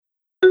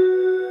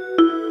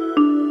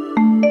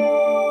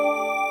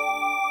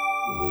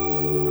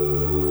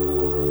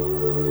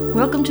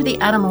Welcome to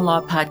the Animal Law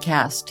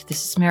Podcast.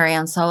 This is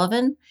Marianne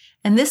Sullivan,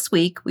 and this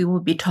week we will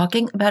be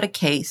talking about a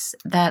case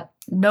that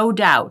no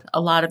doubt a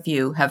lot of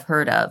you have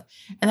heard of,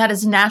 and that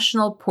is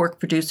National Pork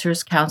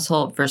Producers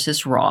Council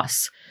versus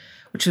Ross,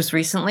 which was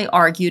recently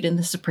argued in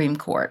the Supreme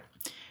Court.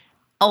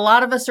 A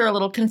lot of us are a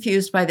little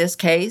confused by this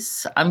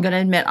case. I'm going to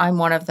admit I'm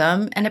one of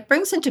them, and it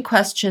brings into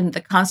question the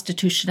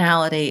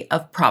constitutionality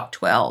of Prop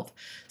 12,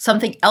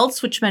 something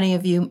else which many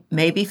of you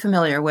may be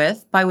familiar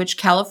with, by which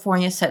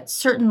California set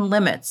certain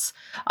limits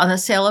on the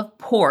sale of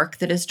pork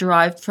that is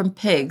derived from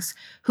pigs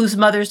whose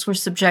mothers were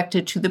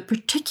subjected to the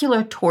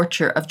particular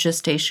torture of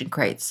gestation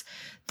crates,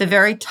 the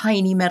very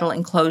tiny metal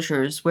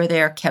enclosures where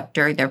they are kept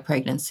during their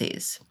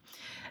pregnancies.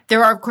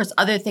 There are, of course,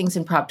 other things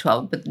in Prop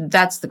 12, but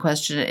that's the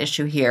question at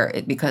issue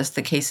here because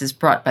the case is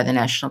brought by the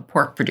National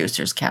Pork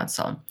Producers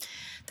Council.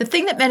 The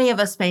thing that many of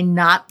us may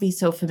not be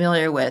so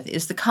familiar with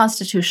is the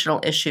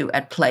constitutional issue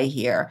at play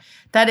here.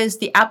 That is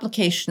the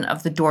application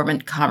of the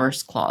Dormant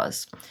Commerce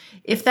Clause.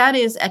 If that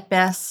is, at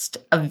best,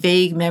 a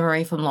vague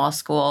memory from law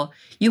school,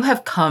 you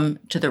have come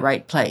to the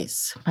right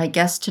place. My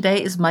guest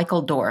today is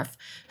Michael Dorf,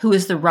 who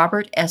is the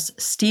Robert S.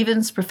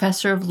 Stevens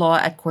Professor of Law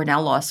at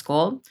Cornell Law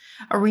School,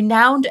 a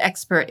renowned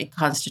expert in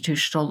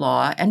constitutional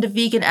law, and a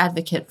vegan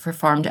advocate for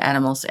farmed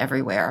animals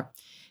everywhere.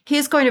 He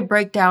is going to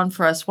break down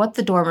for us what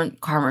the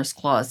Dormant Commerce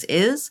Clause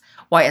is,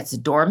 why it's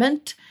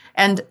dormant,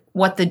 and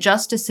what the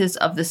justices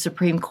of the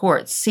Supreme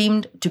Court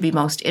seemed to be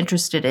most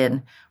interested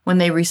in when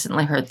they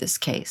recently heard this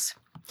case.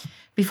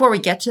 Before we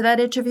get to that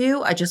interview,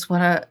 I just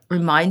want to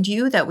remind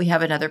you that we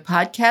have another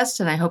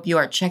podcast, and I hope you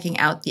are checking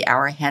out the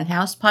Our Hen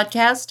House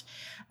podcast.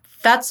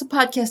 That's a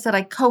podcast that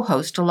I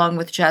co-host along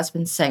with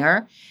Jasmine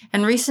Singer,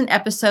 and recent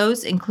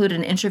episodes include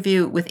an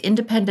interview with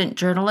independent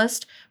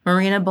journalist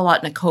Marina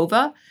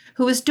Bolotnikova,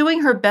 who is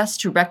doing her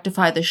best to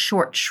rectify the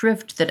short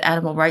shrift that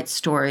animal rights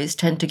stories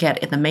tend to get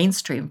in the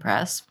mainstream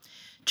press,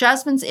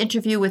 Jasmine's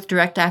interview with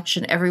Direct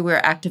Action Everywhere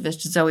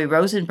activist Zoe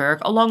Rosenberg,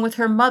 along with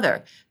her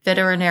mother,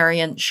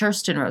 veterinarian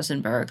Sherston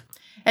Rosenberg,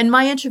 and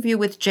my interview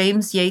with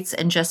James Yates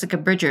and Jessica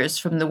Bridgers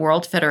from the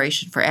World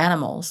Federation for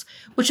Animals,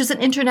 which is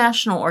an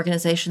international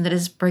organization that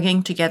is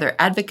bringing together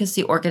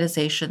advocacy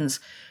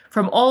organizations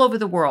from all over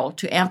the world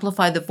to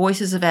amplify the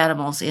voices of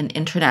animals in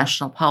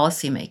international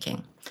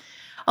policymaking.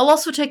 I'll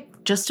also take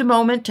just a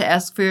moment to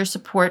ask for your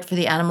support for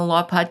the Animal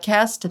Law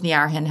Podcast and the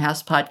Our Hen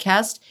House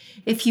podcast.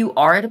 If you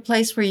are at a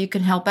place where you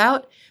can help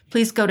out,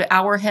 please go to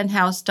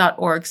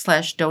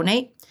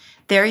ourhenhouse.org/donate.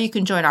 There you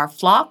can join our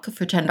flock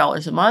for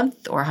 $10 a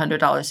month or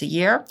 $100 a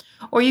year,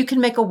 or you can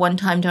make a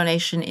one-time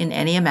donation in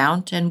any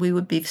amount, and we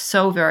would be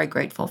so very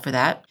grateful for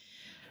that.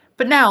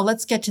 But now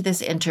let's get to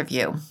this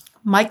interview.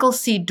 Michael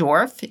C.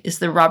 Dorf is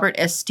the Robert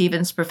S.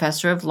 Stevens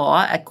Professor of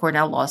Law at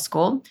Cornell Law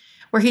School,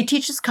 where he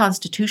teaches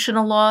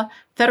constitutional law,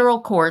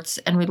 federal courts,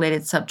 and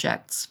related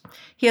subjects.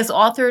 He has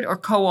authored or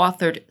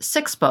co-authored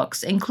 6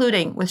 books,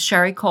 including with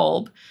Sherry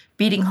Kolb,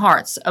 Beating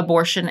Hearts,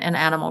 Abortion and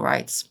Animal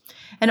Rights,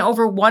 and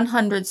over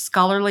 100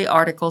 scholarly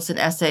articles and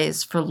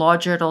essays for law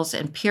journals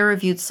and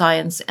peer-reviewed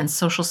science and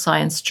social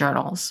science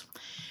journals.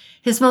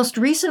 His most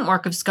recent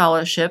work of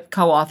scholarship,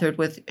 co-authored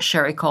with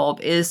Sherry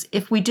Kolb, is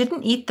If We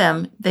Didn't Eat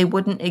Them, They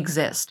Wouldn't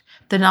Exist: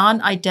 The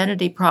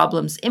Non-Identity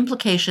Problems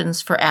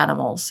Implications for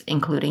Animals,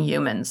 Including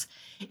Humans,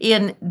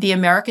 in the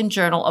American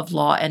Journal of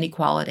Law and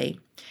Equality.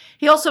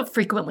 He also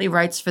frequently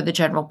writes for the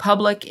general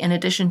public, in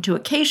addition to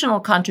occasional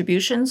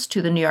contributions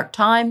to the New York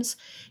Times,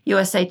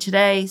 USA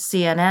Today,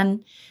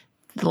 CNN,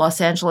 the Los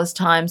Angeles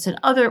Times, and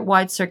other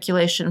wide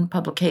circulation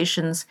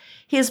publications.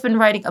 He has been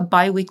writing a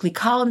bi-weekly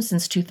column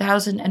since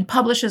 2000 and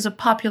publishes a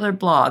popular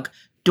blog,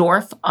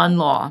 Dorf on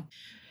Law.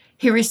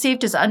 He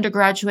received his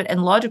undergraduate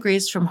and law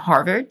degrees from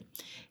Harvard.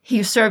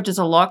 He served as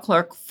a law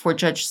clerk for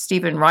Judge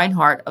Stephen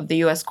Reinhart of the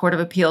U.S. Court of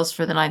Appeals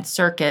for the Ninth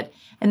Circuit,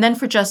 and then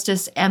for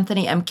Justice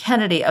Anthony M.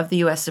 Kennedy of the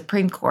U.S.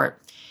 Supreme Court.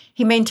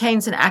 He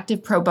maintains an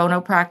active pro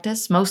bono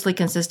practice, mostly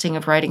consisting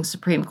of writing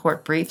Supreme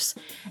Court briefs,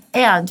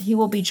 and he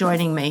will be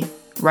joining me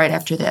right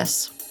after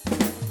this.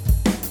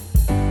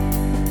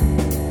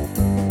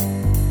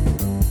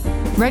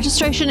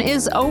 Registration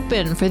is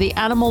open for the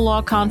Animal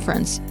Law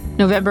Conference,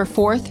 November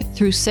 4th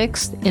through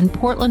 6th in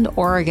Portland,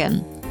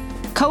 Oregon.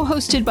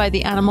 Co-hosted by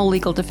the Animal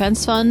Legal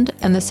Defense Fund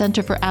and the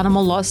Center for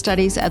Animal Law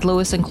Studies at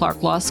Lewis and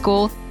Clark Law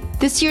School,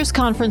 this year's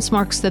conference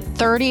marks the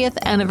 30th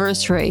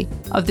anniversary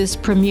of this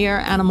premier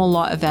animal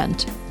law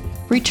event.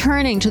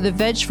 Returning to the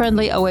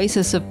veg-friendly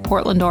oasis of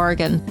Portland,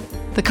 Oregon,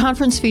 the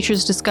conference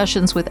features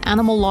discussions with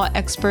animal law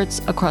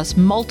experts across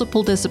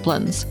multiple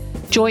disciplines.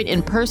 Join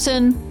in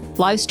person,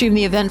 live stream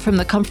the event from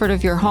the comfort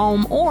of your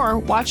home, or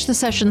watch the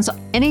sessions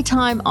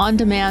anytime on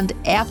demand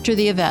after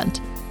the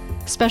event.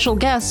 Special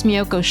guest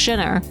Miyoko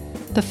Schinner,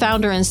 the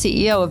founder and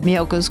CEO of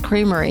Miyoko's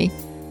Creamery,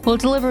 will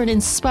deliver an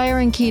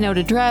inspiring keynote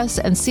address,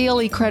 and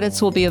CLE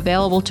credits will be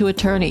available to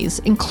attorneys,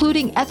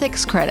 including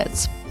ethics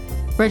credits.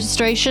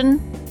 Registration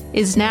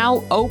is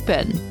now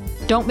open.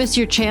 Don't miss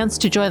your chance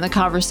to join the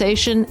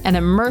conversation and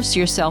immerse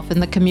yourself in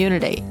the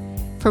community.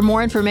 For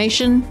more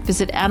information,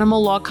 visit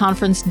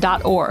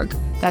animallawconference.org.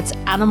 That's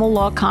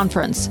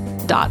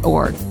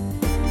animallawconference.org.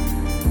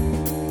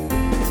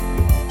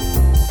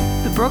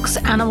 Brooks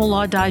Animal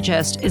Law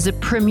Digest is a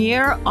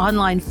premier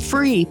online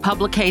free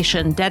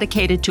publication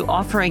dedicated to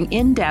offering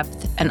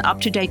in-depth and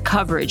up-to-date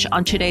coverage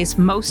on today's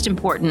most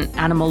important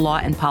animal law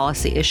and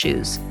policy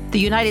issues. The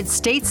United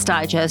States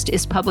Digest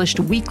is published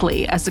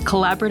weekly as a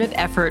collaborative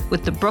effort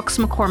with the Brooks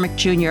McCormick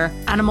Jr.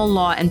 Animal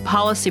Law and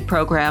Policy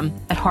Program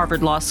at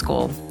Harvard Law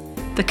School.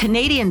 The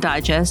Canadian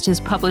Digest is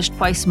published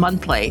twice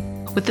monthly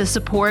with the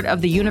support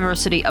of the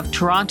University of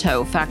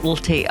Toronto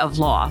Faculty of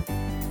Law.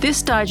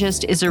 This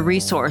digest is a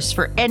resource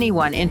for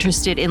anyone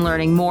interested in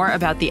learning more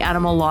about the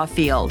animal law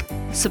field.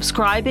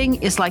 Subscribing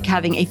is like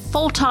having a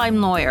full-time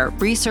lawyer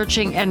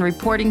researching and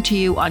reporting to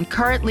you on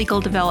current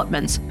legal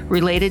developments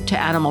related to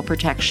animal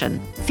protection.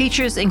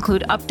 Features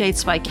include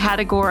updates by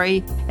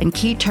category and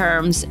key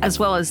terms, as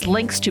well as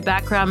links to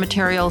background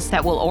materials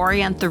that will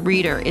orient the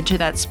reader into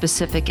that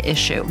specific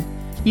issue.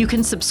 You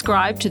can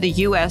subscribe to the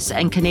U.S.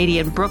 and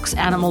Canadian Brooks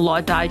Animal Law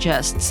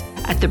Digests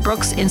at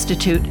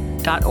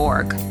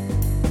thebrooksinstitute.org.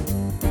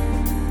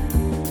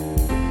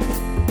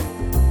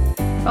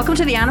 Welcome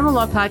to the Animal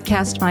Law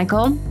Podcast,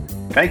 Michael.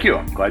 Thank you.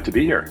 I'm glad to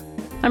be here.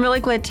 I'm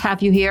really glad to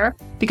have you here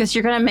because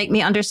you're going to make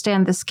me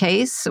understand this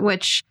case,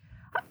 which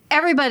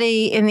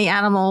everybody in the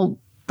animal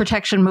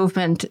protection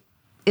movement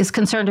is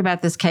concerned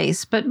about this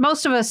case, but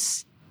most of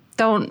us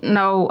don't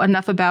know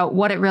enough about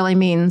what it really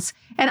means.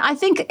 And I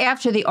think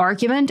after the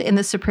argument in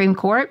the Supreme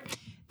Court,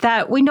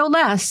 that we know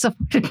less of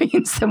what it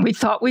means than we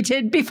thought we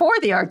did before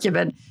the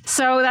argument.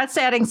 So that's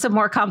adding some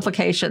more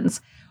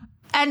complications.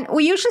 And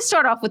we usually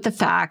start off with the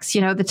facts,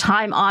 the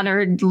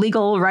time-honored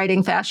legal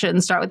writing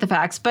fashion, start with the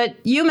facts. But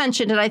you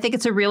mentioned, and I think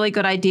it's a really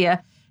good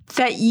idea,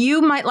 that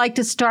you might like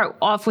to start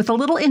off with a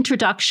little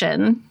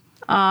introduction,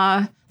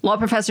 law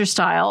professor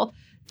style,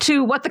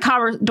 to what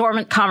the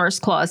Dormant Commerce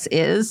Clause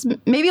is,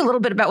 maybe a little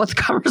bit about what the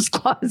Commerce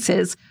Clause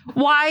is,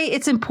 why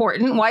it's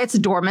important, why it's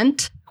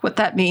dormant, what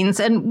that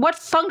means, and what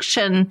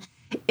function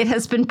it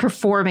has been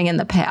performing in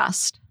the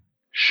past.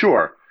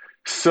 Sure.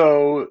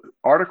 So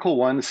Article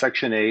 1,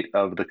 Section 8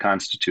 of the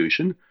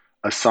Constitution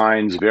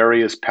assigns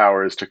various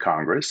powers to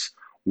Congress,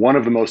 one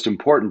of the most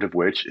important of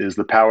which is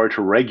the power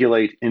to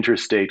regulate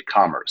interstate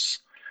commerce.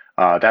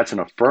 That's an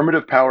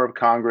affirmative power of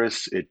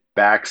Congress. It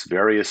backs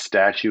various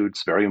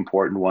statutes, very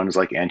important ones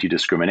like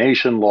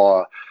anti-discrimination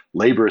law,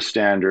 labor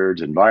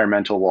standards,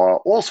 environmental law,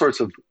 all sorts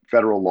of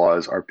federal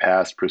laws are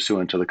passed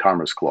pursuant to the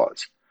Commerce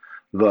Clause.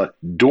 The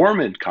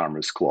Dormant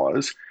Commerce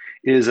Clause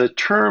is a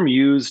term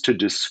used to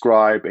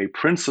describe a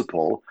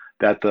principle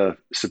that the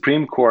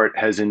Supreme Court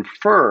has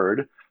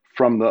inferred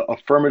from the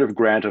affirmative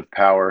grant of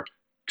power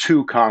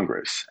to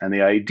Congress. And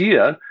the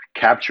idea,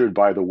 captured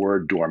by the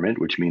word dormant,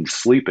 which means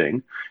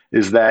sleeping,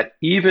 is that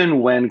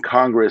even when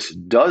Congress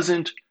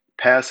doesn't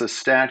pass a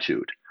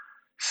statute,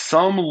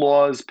 some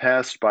laws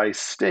passed by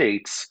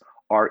states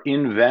are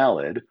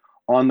invalid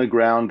on the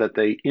ground that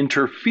they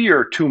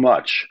interfere too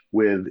much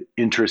with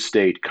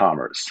interstate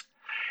commerce.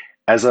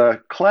 As a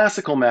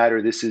classical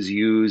matter, this is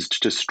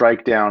used to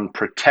strike down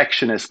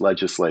protectionist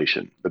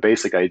legislation. The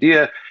basic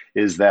idea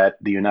is that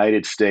the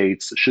United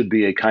States should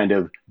be a kind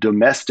of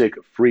domestic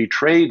free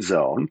trade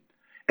zone,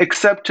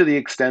 except to the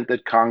extent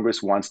that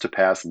Congress wants to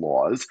pass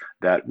laws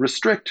that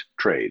restrict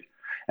trade.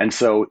 And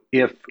so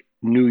if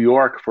New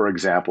York, for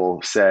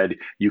example, said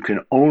you can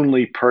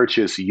only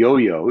purchase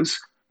yo-yos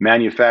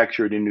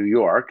manufactured in New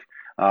York,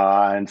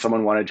 and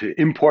someone wanted to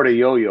import a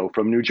yo-yo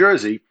from New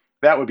Jersey,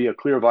 that would be a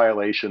clear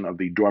violation of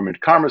the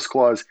Dormant Commerce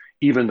Clause,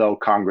 even though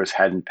Congress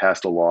hadn't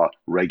passed a law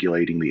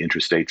regulating the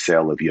interstate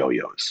sale of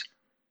yo-yos.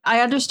 I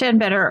understand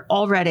better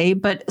already,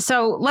 but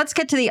so let's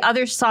get to the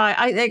other side.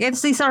 I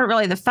guess these aren't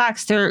really the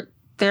facts.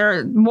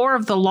 They're more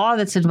of the law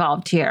that's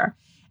involved here.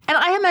 And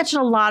I imagine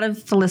a lot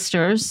of the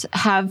listeners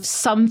have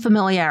some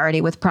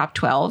familiarity with Prop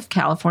 12,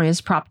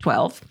 California's Prop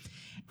 12,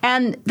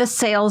 and the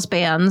sales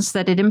bans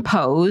that it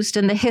imposed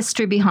and the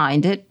history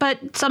behind it,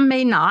 but some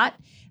may not.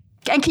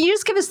 And can you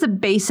just give us the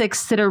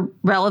basics that are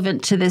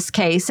relevant to this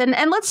case? And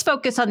let's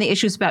focus on the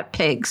issues about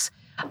pigs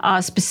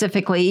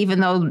specifically,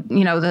 even though,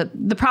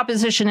 the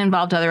proposition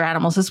involved other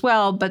animals as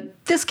well.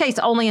 But this case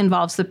only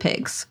involves the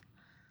pigs.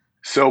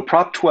 So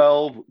Prop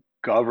 12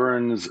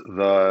 governs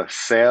the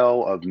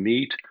sale of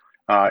meat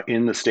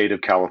in the state of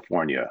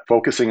California,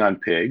 focusing on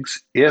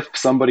pigs. If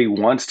somebody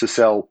wants to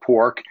sell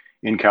pork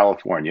in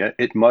California,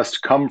 it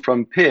must come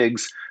from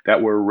pigs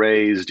that were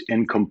raised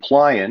in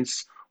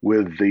compliance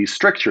with the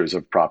strictures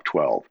of Prop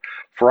 12.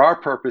 For our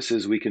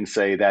purposes, we can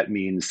say that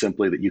means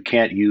simply that you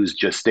can't use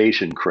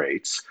gestation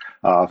crates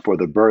for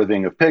the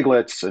birthing of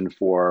piglets and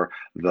for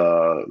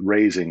the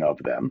raising of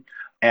them.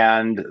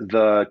 And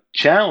the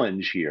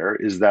challenge here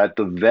is that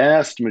the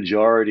vast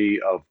majority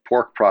of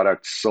pork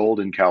products sold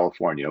in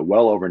California,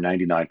 well over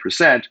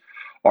 99%,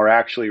 are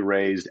actually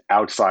raised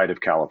outside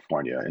of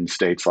California in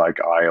states like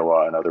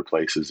Iowa and other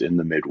places in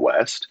the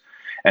Midwest.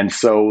 And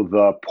so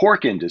the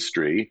pork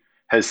industry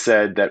has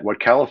said that what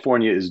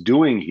California is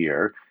doing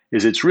here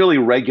is it's really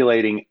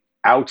regulating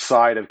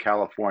outside of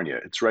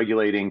California. It's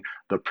regulating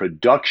the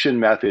production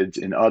methods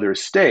in other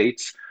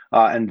states,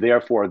 and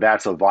therefore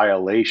that's a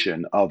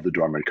violation of the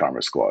Dormant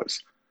Commerce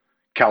Clause.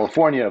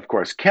 California, of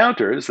course,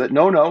 counters that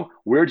no,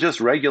 we're just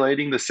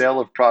regulating the sale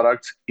of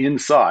products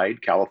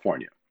inside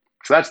California.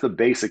 So that's the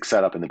basic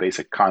setup and the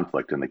basic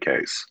conflict in the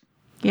case.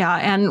 Yeah,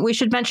 and we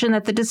should mention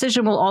that the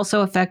decision will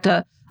also affect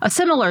a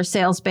similar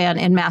sales ban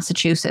in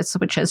Massachusetts,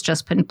 which has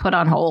just been put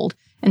on hold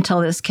until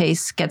this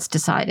case gets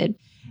decided.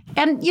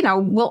 And,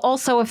 will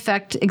also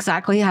affect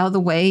exactly how the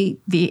way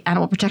the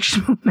animal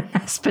protection movement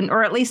has been,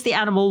 or at least the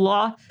animal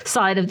law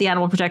side of the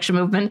animal protection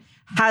movement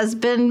has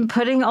been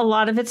putting a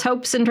lot of its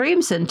hopes and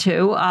dreams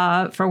into,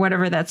 for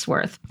whatever that's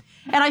worth.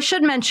 And I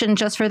should mention,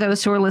 just for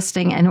those who are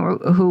listening and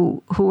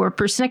who are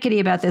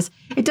persnickety about this,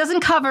 it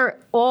doesn't cover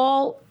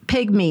all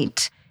pig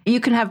meat. You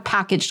can have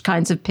packaged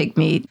kinds of pig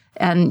meat,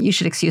 and you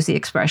should excuse the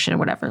expression or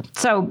whatever.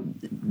 So,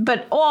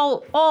 but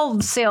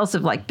all sales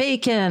of like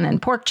bacon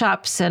and pork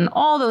chops and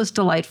all those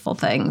delightful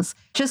things,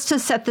 just to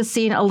set the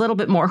scene a little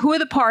bit more. Who are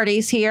the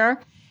parties here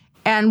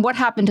and what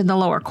happened in the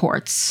lower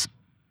courts?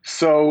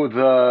 So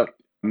the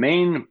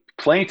main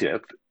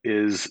plaintiff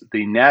is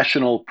the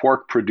National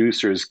Pork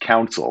Producers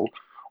Council,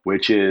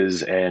 which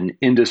is an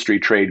industry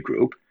trade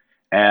group.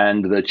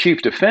 And the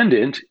chief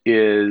defendant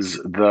is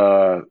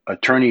the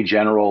Attorney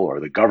General or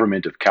the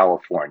government of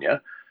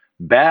California,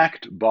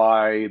 backed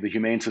by the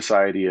Humane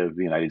Society of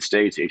the United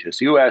States,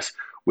 HSUS,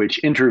 which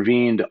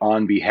intervened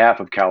on behalf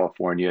of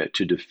California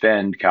to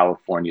defend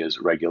California's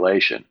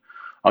regulation.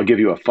 I'll give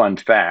you a fun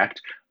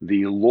fact.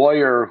 The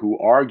lawyer who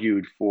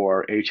argued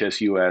for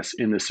HSUS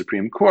in the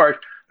Supreme Court,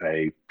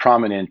 a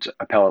prominent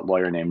appellate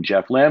lawyer named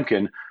Jeff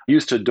Lamkin,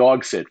 used to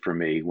dog sit for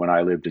me when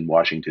I lived in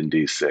Washington,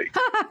 D.C.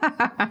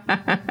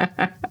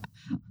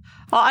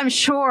 Well, I'm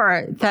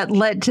sure that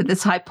led to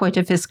this high point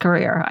of his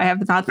career. I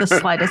have not the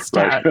slightest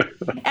doubt.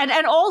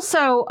 And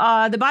also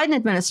the Biden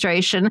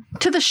administration,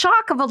 to the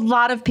shock of a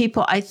lot of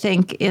people, I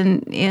think,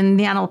 in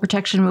the animal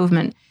protection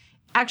movement,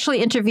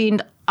 actually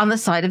intervened on the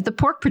side of the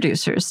pork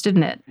producers,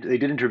 didn't it? They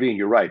did intervene,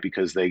 you're right,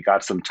 because they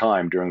got some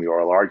time during the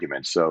oral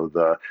argument. So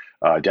the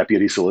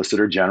Deputy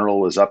Solicitor General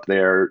was up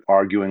there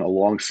arguing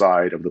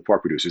alongside of the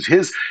pork producers.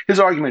 His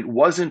argument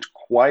wasn't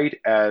quite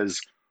as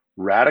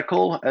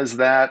radical as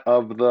that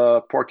of the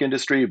pork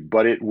industry,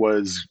 but it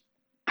was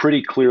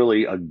pretty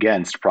clearly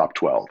against Prop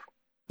 12.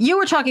 You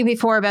were talking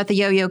before about the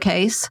yo-yo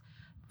case,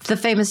 the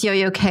famous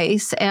yo-yo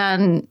case,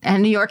 and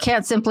New York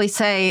can't simply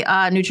say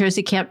New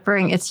Jersey can't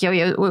bring its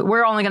yo-yo.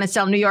 We're only going to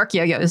sell New York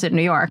yo-yos in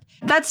New York.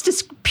 That's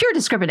just pure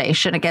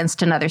discrimination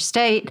against another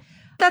state.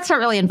 That's not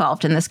really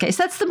involved in this case.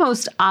 That's the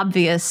most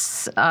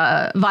obvious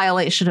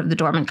violation of the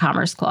Dormant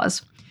Commerce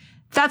Clause.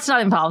 That's not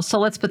involved, so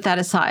let's put that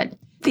aside.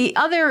 The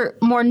other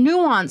more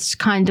nuanced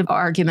kind of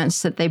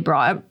arguments that they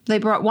brought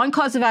one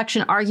cause of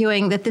action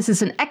arguing that this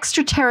is an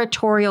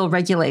extraterritorial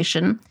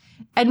regulation,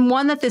 and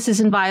one that this is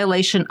in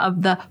violation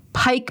of the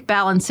Pike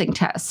balancing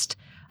test.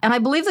 And I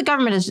believe the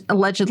government is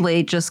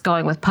allegedly just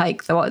going with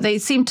Pike, though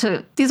these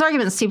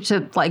arguments seem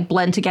to like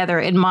blend together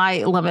in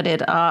my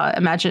limited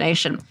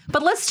imagination.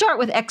 But let's start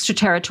with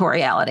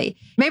extraterritoriality.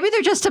 Maybe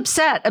they're just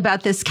upset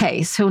about this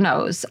case. Who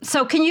knows?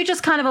 So can you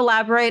just kind of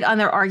elaborate on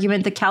their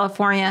argument that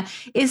California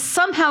is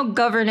somehow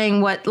governing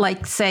what,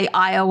 like, say,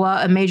 Iowa,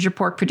 a major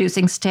pork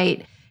producing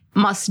state,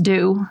 must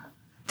do?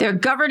 They're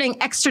governing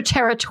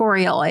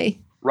extraterritorially.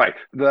 Right.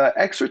 The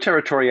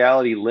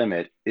extraterritoriality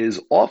limit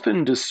is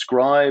often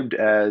described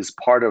as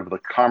part of the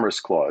Commerce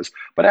Clause,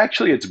 but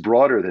actually it's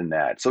broader than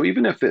that. So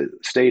even if the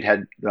state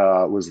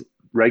was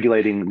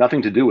regulating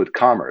nothing to do with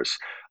commerce,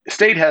 the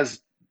state has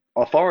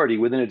authority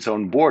within its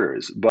own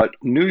borders. But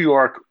New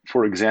York,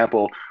 for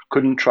example,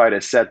 couldn't try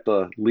to set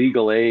the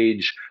legal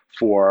age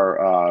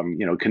for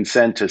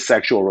consent to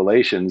sexual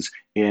relations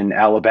in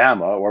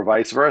Alabama or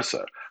vice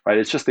versa. Right.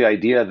 It's just the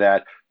idea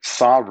that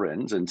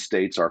sovereigns, and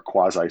states are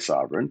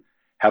quasi-sovereign,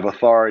 have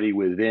authority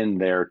within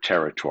their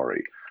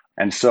territory.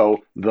 And so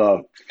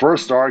the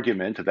first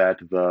argument that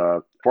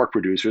the pork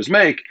producers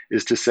make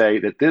is to say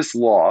that this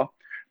law,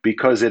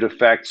 because it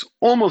affects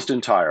almost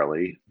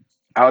entirely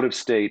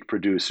out-of-state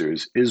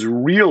producers, is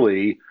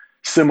really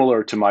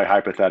similar to my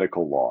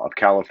hypothetical law of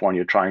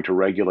California trying to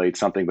regulate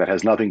something that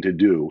has nothing to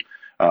do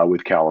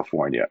with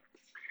California.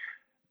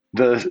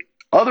 The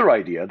other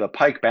idea, the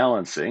Pike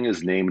balancing,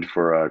 is named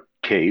for a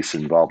case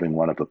involving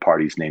one of the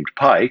parties named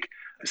Pike,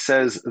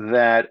 says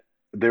that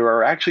there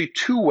are actually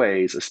two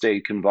ways a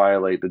state can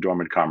violate the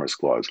Dormant Commerce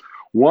Clause.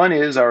 One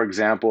is our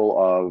example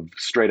of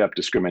straight-up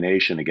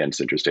discrimination against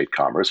interstate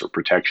commerce or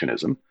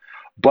protectionism.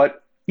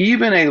 But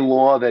even a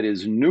law that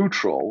is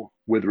neutral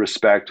with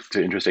respect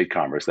to interstate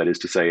commerce, that is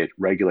to say it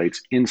regulates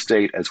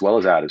in-state as well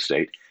as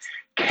out-of-state,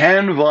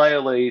 can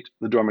violate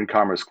the Dormant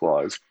Commerce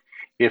Clause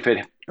if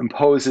it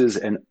imposes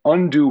an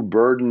undue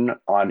burden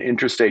on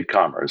interstate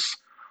commerce,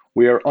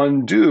 where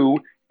undue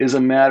is a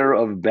matter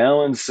of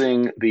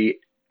balancing the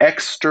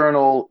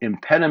external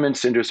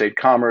impediments to interstate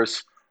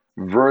commerce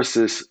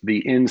versus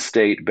the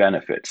in-state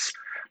benefits.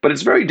 But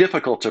it's very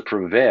difficult to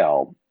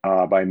prevail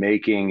by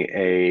making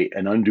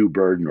an undue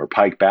burden or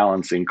Pike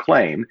balancing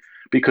claim,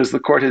 because the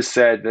court has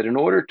said that in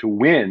order to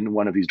win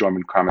one of these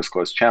Dormant Commerce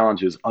Clause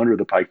challenges under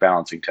the Pike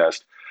balancing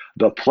test,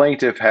 the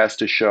plaintiff has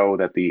to show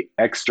that the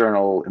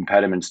external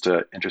impediments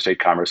to interstate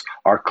commerce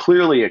are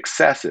clearly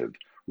excessive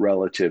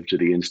relative to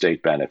the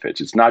in-state benefits.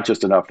 It's not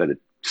just enough that it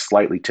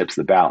slightly tips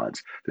the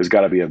balance. There's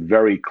got to be a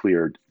very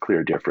clear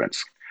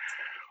difference.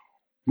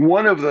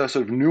 One of the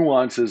sort of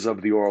nuances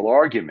of the oral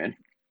argument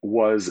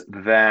was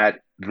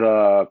that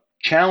the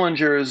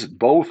challengers,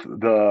 both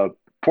the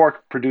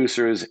pork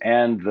producers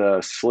and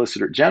the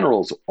Solicitor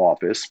General's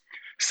office,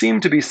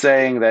 seem to be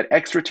saying that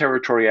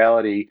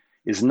extraterritoriality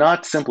is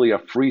not simply a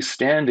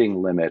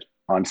freestanding limit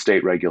on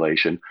state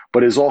regulation,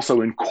 but is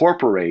also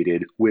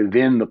incorporated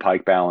within the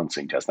Pike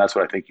balancing test. And that's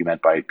what I think you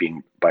meant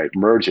by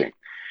merging.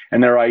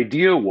 And their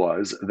idea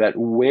was that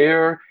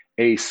where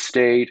a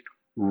state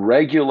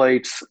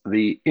regulates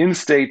the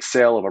in-state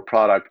sale of a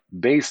product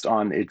based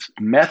on its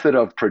method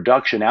of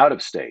production out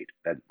of state,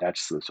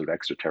 that's the sort of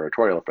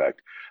extraterritorial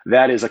effect,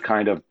 that is a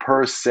kind of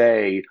per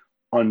se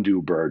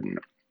undue burden.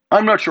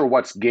 I'm not sure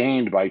what's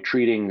gained by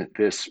treating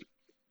this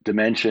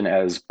dimension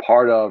as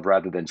part of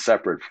rather than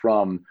separate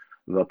from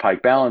the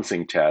Pike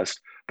balancing test.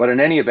 But in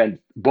any event,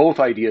 both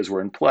ideas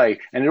were in play.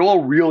 And it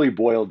all really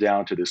boiled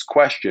down to this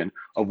question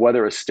of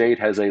whether a state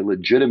has a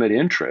legitimate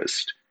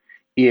interest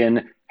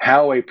in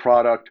how a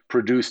product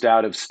produced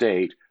out of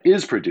state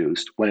is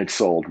produced when it's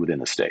sold within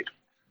the state.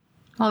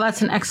 Well,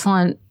 that's an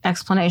excellent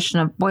explanation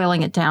of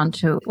boiling it down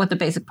to what the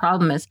basic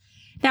problem is.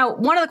 Now,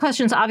 one of the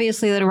questions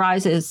obviously that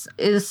arises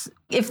is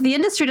if the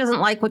industry doesn't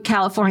like what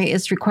California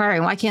is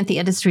requiring, why can't the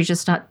industry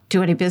just not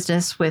do any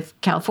business with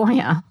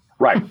California?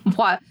 Right.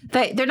 Why?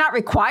 They're not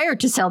required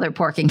to sell their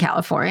pork in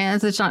California.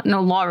 There's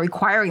no law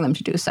requiring them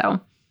to do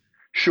so.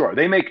 Sure.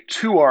 They make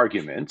two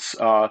arguments.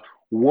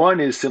 One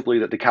is simply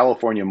that the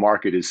California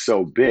market is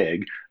so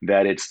big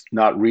that it's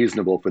not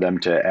reasonable for them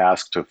to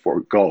ask to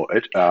forego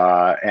it.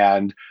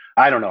 And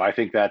I don't know. I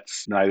think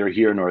that's neither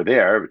here nor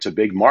there. It's a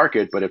big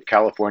market, but if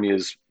California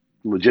is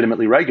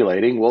legitimately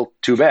regulating, well,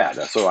 too bad.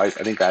 So I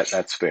think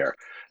that's fair.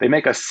 They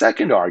make a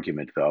second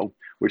argument, though,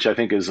 which I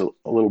think is a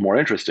little more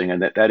interesting,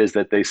 and that is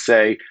that they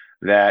say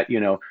that,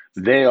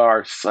 they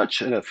are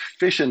such an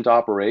efficient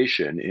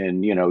operation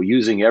in,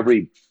 using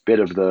every bit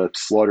of the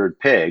slaughtered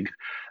pig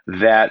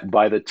that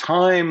by the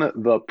time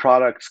the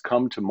products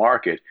come to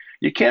market,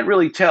 you can't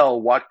really tell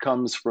what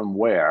comes from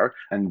where,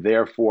 and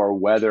therefore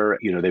whether,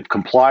 they've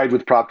complied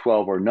with Prop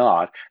 12 or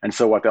not. And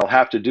so what they'll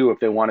have to do if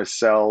they want to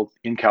sell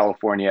in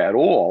California at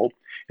all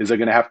is they're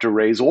going to have to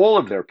raise all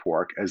of their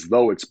pork as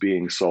though it's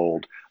being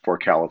sold for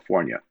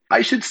California.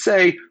 I should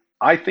say,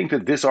 I think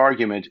that this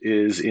argument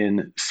is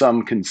in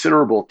some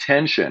considerable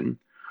tension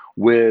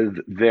with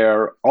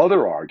their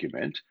other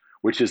argument,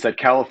 which is that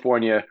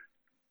California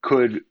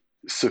could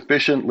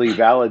sufficiently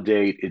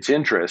validate its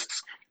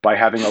interests by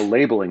having a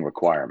labeling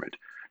requirement.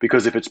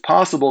 Because if it's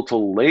possible to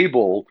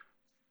label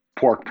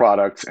pork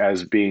products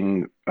as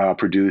being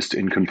produced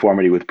in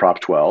conformity with Prop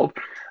 12,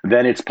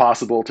 then it's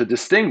possible to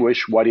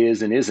distinguish what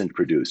is and isn't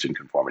produced in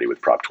conformity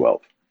with Prop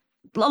 12.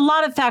 A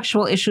lot of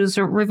factual issues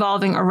are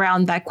revolving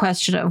around that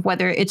question of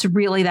whether it's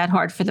really that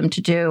hard for them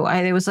to do.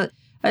 There was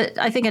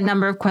I think a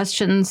number of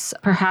questions,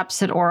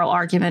 perhaps at oral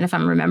argument, if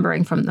I'm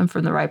remembering from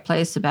the right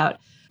place, about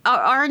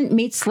aren't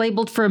meats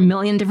labeled for a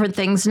million different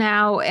things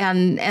now?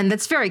 And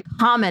that's very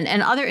common.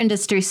 And other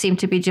industries seem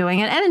to be doing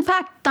it. And in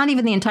fact, not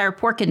even the entire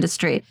pork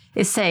industry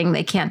is saying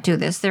they can't do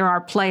this. There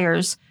are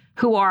players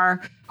who are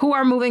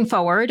moving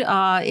forward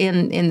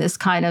in this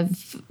kind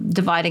of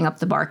dividing up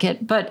the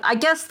market. But I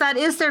guess that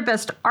is their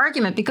best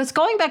argument, because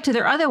going back to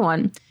their other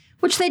one,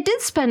 which they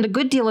did spend a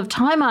good deal of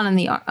time on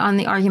the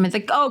argument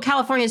that,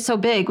 California is so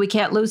big, we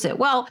can't lose it.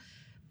 Well,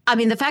 I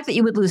mean, the fact that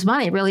you would lose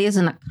money really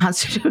isn't a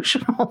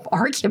constitutional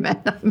argument.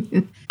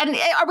 And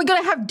are we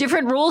going to have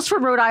different rules for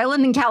Rhode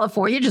Island and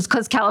California just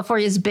because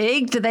California is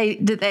big? Do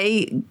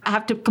they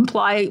have to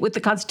comply with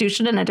the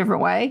Constitution in a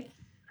different way?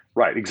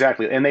 Right,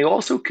 exactly. And they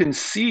also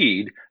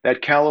concede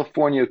that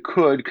California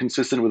could,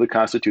 consistent with the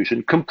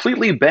Constitution,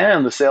 completely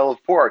ban the sale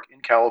of pork in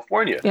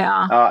California.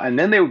 Yeah. And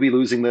then they would be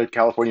losing the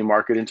California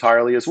market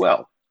entirely as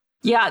well.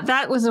 Yeah,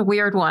 that was a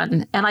weird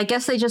one. And I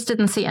guess they just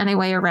didn't see any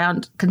way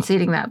around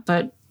conceding that.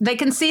 But they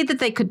concede that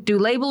they could do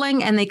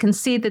labeling, and they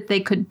concede that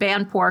they could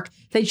ban pork.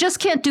 They just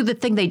can't do the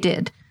thing they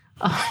did.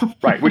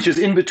 Right, which is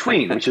in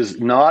between, which is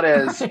not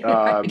as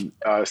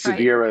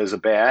severe as a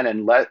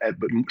ban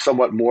but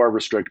somewhat more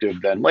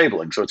restrictive than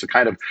labeling. So it's a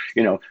kind of,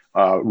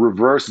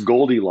 reverse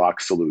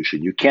Goldilocks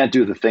solution. You can't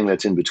do the thing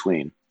that's in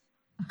between.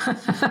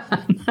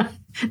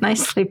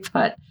 Nicely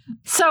put.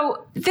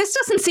 So this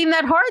doesn't seem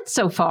that hard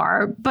so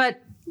far,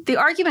 but the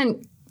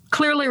argument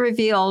clearly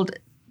revealed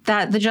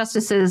that the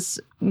justices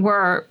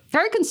were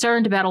very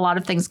concerned about a lot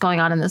of things going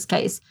on in this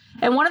case.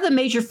 And one of the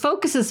major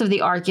focuses of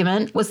the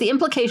argument was the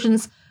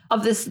implications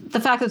of the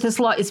fact that this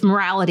law is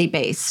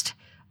morality-based.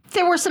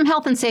 There were some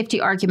health and safety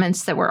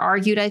arguments that were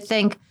argued, I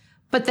think,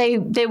 but they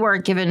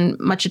weren't given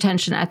much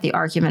attention at the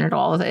argument at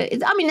all.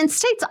 I mean, and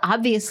states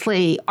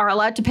obviously are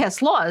allowed to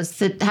pass laws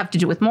that have to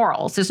do with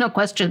morals. There's no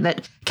question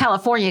that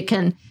California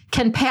can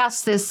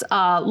pass this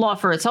law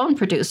for its own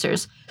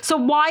producers. So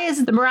why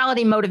is the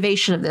morality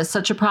motivation of this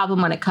such a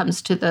problem when it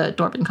comes to the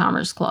Dormant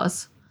Commerce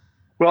Clause?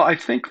 Well, I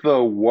think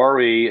the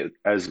worry,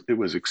 as it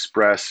was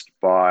expressed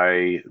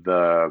by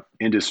the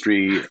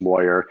industry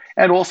lawyer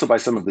and also by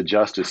some of the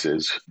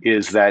justices,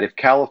 is that if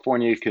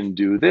California can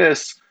do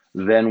this,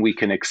 then we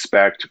can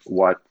expect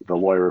what the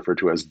lawyer referred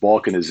to as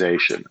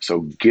balkanization. So,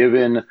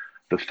 given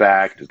the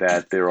fact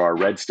that there are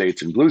red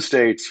states and blue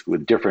states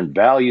with different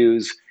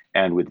values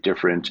and with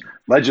different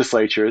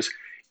legislatures,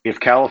 if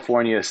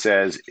California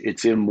says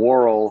it's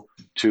immoral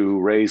to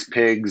raise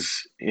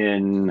pigs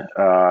in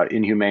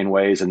inhumane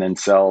ways and then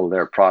sell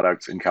their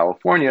products in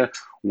California,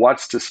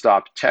 what's to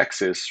stop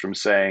Texas from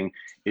saying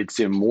it's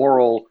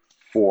immoral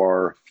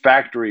for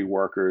factory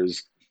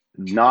workers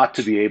not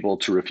to be able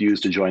to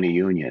refuse to join a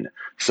union,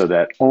 so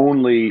that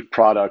only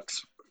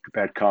products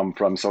that come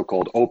from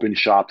so-called open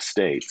shop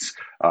states,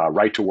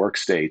 right to work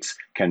states,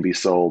 can be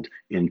sold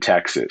in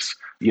Texas.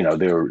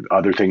 There are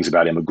other things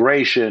about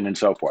immigration and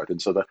so forth.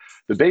 And so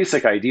the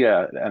basic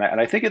idea, and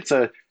I think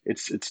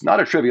it's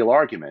not a trivial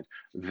argument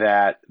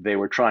that they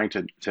were trying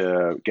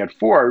to get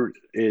forward,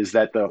 is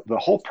that the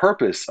whole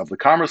purpose of the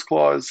Commerce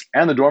Clause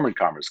and the Dormant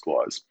Commerce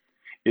Clause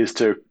is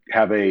to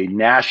have a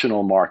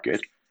national market,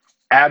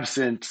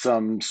 absent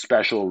some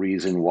special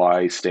reason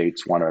why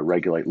states want to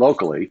regulate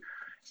locally.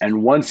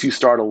 And once you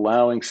start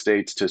allowing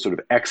states to sort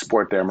of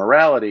export their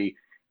morality,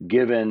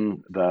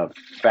 given the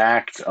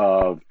fact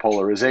of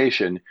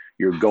polarization,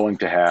 you're going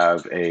to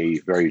have a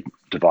very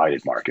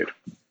divided market.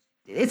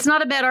 It's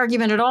not a bad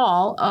argument at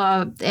all,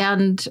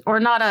 or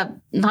not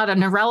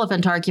an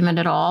irrelevant argument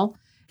at all.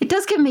 It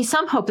does give me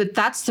some hope that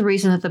that's the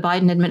reason that the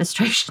Biden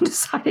administration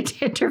decided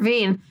to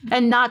intervene,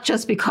 and not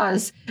just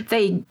because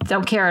they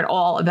don't care at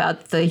all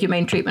about the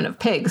humane treatment of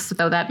pigs,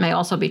 though that may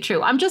also be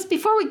true.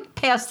 Before we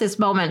pass this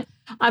moment,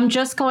 I'm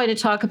just going to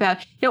talk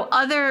about,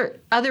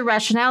 other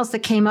rationales that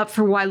came up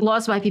for why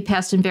laws might be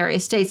passed in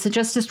various states. So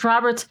Justice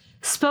Roberts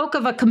spoke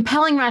of a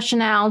compelling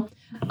rationale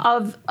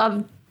of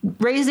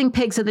raising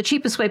pigs in the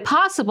cheapest way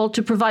possible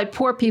to provide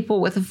poor people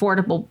with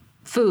affordable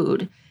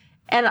food.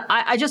 And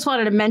I just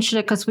wanted to mention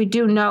it because we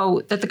do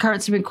know that the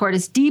current Supreme Court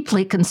is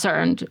deeply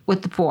concerned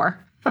with the poor.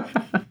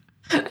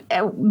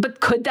 But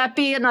could that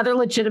be another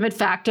legitimate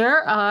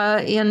factor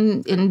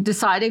in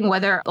deciding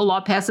whether a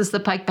law passes the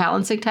Pike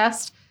balancing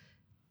test?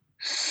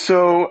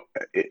 So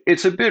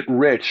it's a bit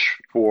rich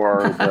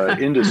for the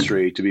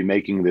industry to be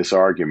making this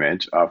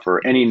argument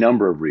for any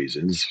number of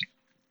reasons.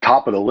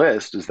 Top of the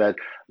list is that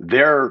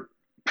they're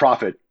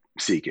profit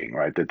seeking,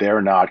 right? That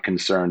they're not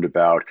concerned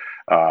about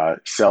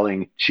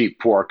selling cheap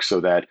pork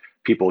so that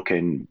people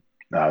can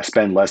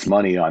spend less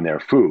money on their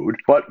food.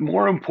 But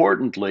more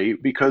importantly,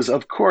 because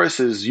of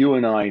course, as you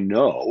and I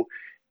know,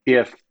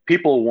 if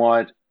people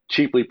want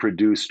cheaply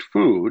produced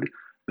food,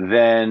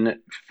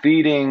 then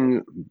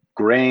feeding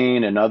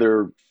grain and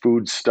other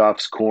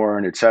foodstuffs,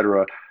 corn, et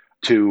cetera,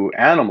 to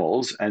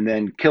animals and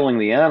then killing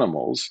the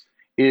animals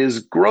is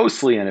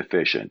grossly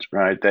inefficient,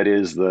 right? That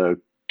is, the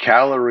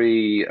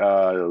calorie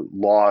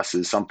loss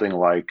is something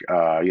like,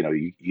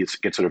 you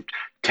get sort of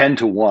 10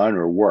 to 1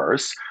 or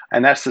worse.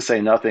 And that's to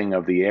say nothing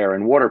of the air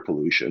and water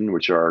pollution,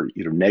 which are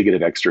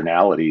negative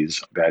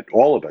externalities that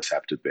all of us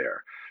have to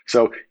bear.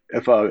 So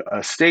if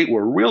a state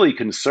were really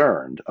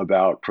concerned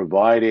about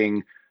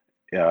providing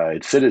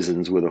its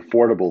citizens with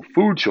affordable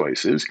food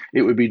choices,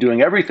 it would be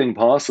doing everything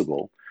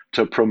possible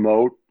to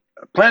promote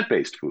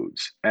plant-based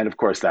foods. And of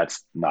course,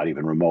 that's not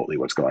even remotely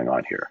what's going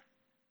on here.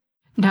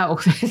 No,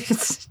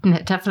 it's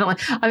definitely.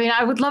 I mean,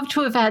 I would love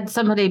to have had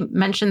somebody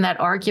mention that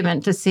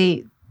argument to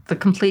see the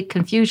complete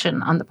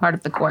confusion on the part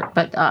of the court,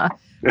 but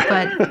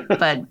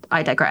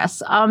I digress.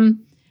 The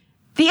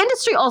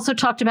industry also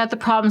talked about the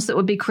problems that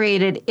would be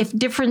created if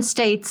different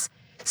states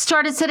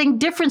started setting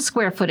different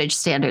square footage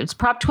standards.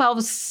 Prop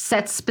 12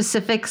 sets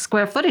specific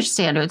square footage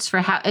standards for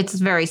how it's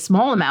a very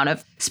small amount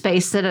of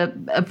space that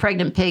a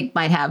pregnant pig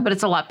might have, but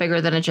it's a lot bigger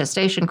than a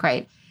gestation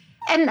crate.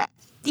 And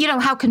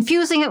how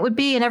confusing it would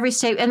be in every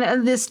state.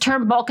 And this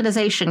term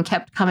balkanization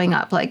kept coming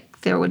up,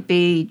 like there would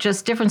be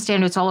just different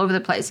standards all over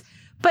the place.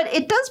 But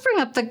it does bring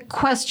up the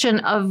question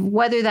of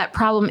whether that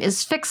problem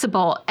is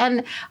fixable.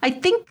 And I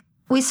think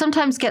we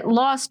sometimes get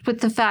lost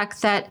with the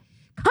fact that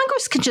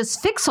Congress can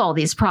just fix all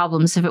these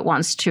problems if it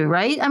wants to,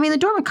 right? I mean, the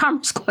Dormant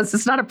Commerce Clause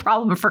is not a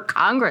problem for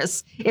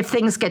Congress if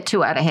things get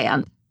too out of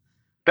hand.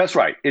 That's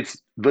right.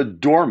 It's the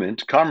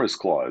Dormant Commerce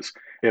Clause.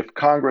 If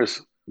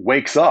Congress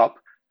wakes up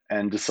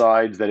and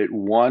decides that it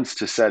wants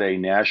to set a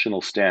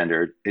national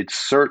standard, it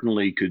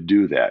certainly could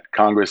do that.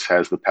 Congress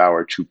has the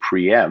power to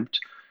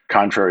preempt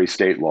contrary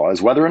state laws,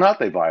 whether or not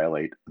they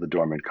violate the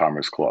Dormant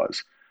Commerce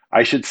Clause.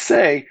 I should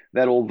say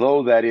that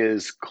although that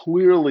is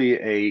clearly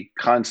a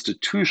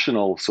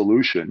constitutional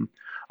solution,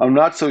 I'm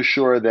not so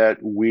sure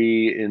that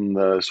we in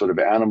the sort of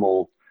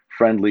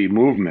animal-friendly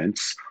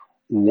movements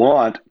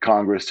want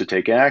Congress to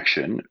take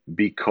action,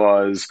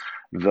 because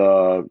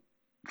the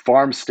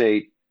farm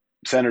state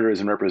senators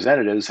and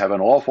representatives have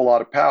an awful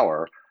lot of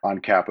power on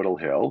Capitol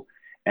Hill.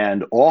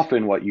 And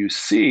often what you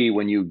see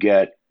when you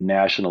get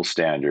national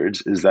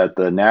standards is that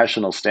the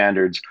national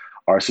standards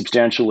are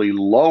substantially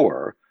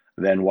lower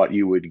than what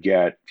you would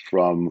get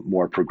from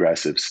more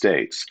progressive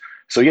states.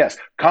 So yes,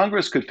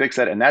 Congress could fix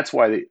that. And that's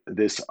why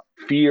this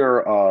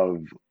fear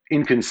of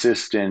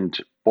inconsistent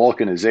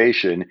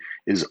balkanization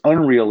is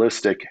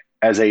unrealistic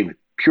as a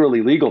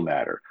purely legal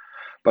matter.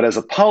 But as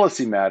a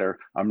policy matter,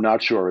 I'm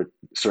not sure it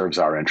serves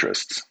our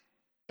interests.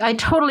 I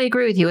totally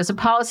agree with you. As a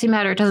policy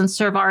matter, it doesn't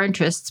serve our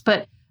interests,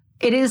 but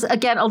it is,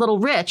 again, a little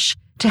rich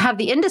to have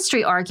the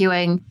industry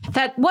arguing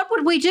that what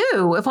would we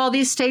do if all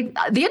these the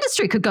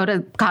industry could go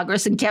to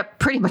Congress and get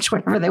pretty much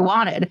whatever they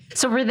wanted.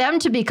 So for them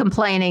to be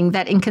complaining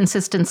that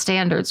inconsistent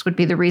standards would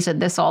be the reason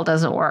this all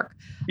doesn't work.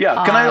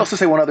 Yeah. Can I also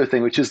say one other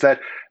thing, which is that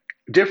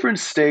different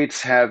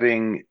states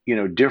having,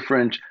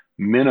 different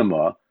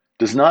minima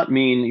does not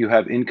mean you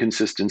have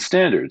inconsistent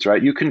standards,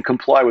 right? You can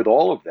comply with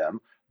all of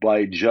them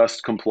by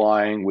just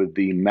complying with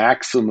the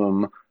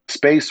maximum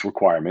space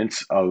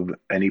requirements of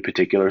any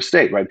particular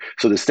state, right?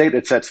 So the state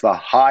that sets the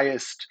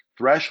highest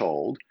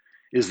threshold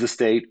is the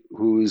state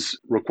whose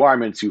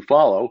requirements you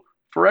follow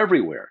for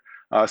everywhere.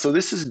 So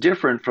this is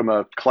different from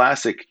a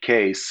classic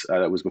case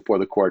that was before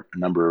the court a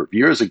number of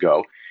years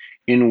ago,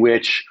 in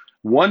which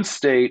one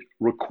state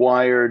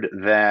required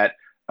that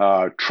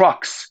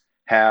trucks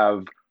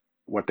have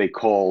what they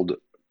called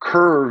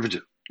curved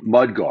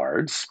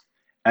mudguards,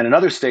 and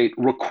another state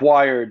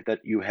required that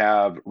you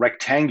have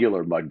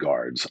rectangular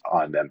mudguards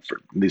on them.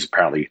 These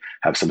apparently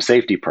have some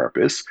safety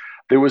purpose.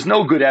 There was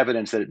no good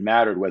evidence that it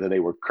mattered whether they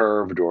were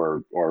curved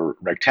or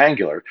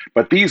rectangular,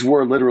 but these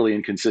were literally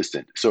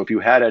inconsistent. So if you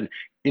had an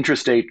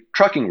interstate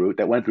trucking route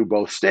that went through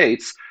both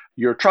states,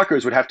 your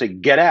truckers would have to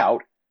get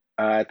out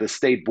at the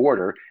state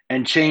border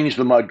and change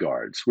the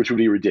mudguards, which would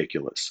be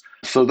ridiculous.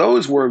 So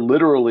those were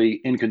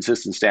literally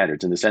inconsistent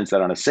standards in the sense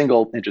that on a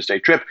single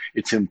interstate trip,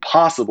 it's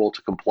impossible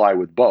to comply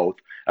with both,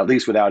 at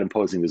least without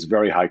imposing this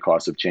very high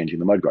cost of changing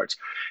the mudguards.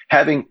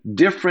 Having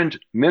different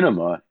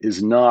minima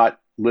is not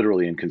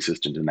literally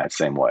inconsistent in that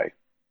same way.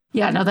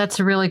 Yeah, no, that's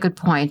a really good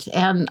point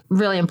and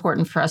really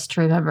important for us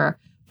to remember.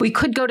 We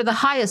could go to the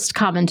highest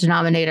common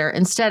denominator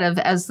instead of,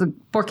 as the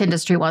pork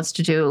industry wants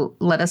to do,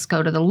 let us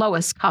go to the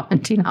lowest common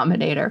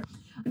denominator.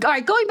 All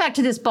right, going back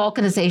to this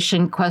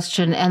balkanization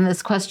question and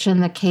this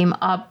question that came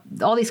up,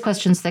 all these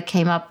questions that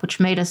came up, which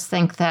made us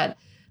think that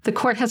the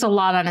court has a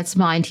lot on its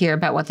mind here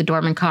about what the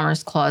Dormant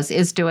Commerce Clause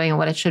is doing and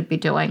what it should be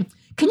doing.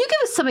 Can you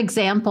give us some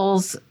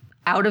examples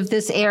out of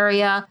this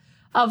area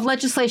of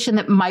legislation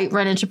that might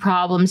run into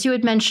problems? You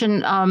had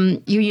mentioned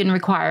union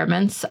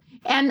requirements.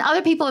 And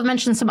other people have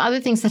mentioned some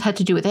other things that had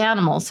to do with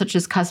animals, such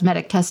as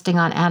cosmetic testing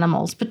on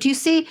animals. But do you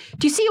see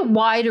a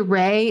wide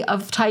array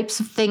of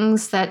types of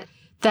things that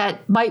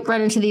might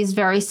run into these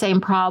very same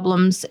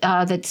problems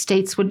that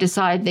states would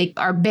decide they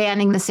are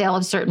banning the sale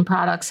of certain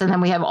products, and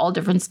then we have all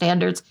different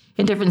standards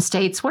in different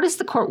states? What is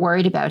the court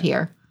worried about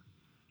here?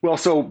 Well,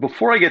 so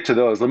before I get to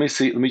those, let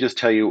me just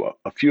tell you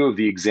a few of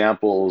the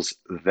examples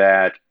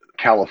that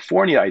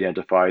California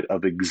identified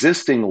of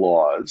existing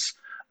laws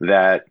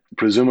that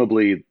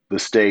presumably the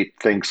state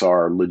thinks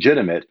are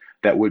legitimate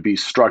that would be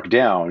struck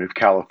down if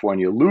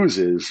California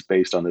loses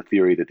based on the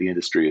theory that the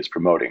industry is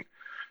promoting.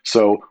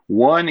 So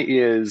one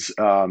is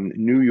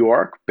New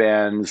York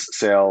bans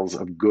sales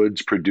of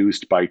goods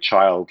produced by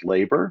child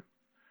labor.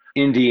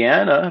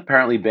 Indiana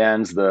apparently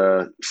bans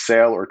the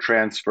sale or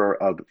transfer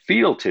of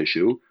fetal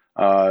tissue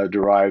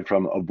derived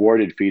from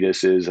aborted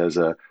fetuses as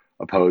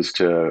opposed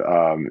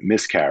to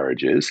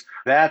miscarriages.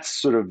 That's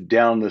sort of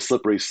down the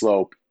slippery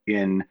slope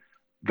in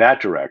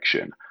that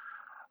direction.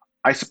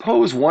 I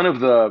suppose one of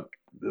the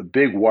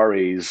big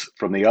worries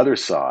from the other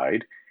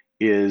side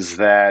is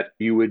that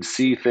you would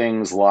see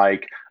things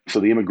like, so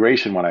the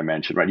immigration one I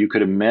mentioned, right? You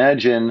could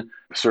imagine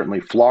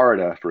certainly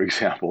Florida, for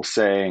example,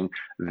 saying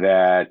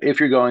that if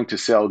you're going to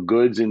sell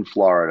goods in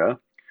Florida,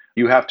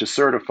 you have to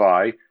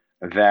certify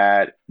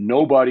that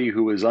nobody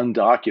who is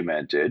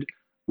undocumented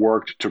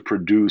worked to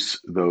produce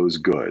those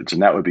goods,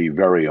 and that would be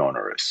very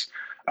onerous.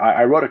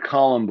 I wrote a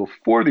column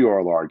before the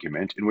oral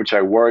argument in which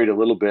I worried a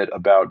little bit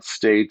about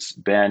states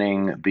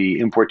banning the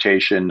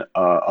importation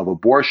of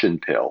abortion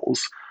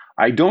pills.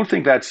 I don't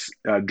think that's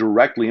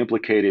directly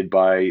implicated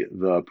by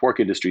the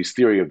pork industry's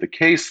theory of the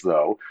case,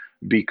 though,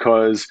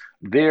 because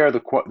there the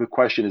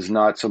question is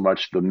not so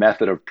much the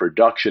method of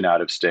production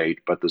out of state,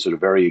 but the sort of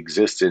very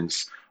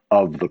existence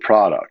of the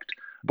product.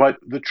 But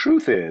the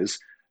truth is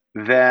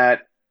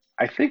that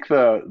I think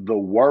the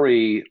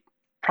worry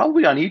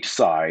probably on each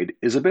side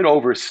is a bit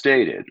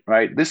overstated,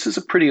 right? This is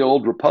a pretty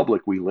old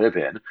republic we live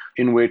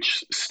in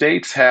which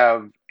states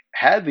have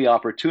had the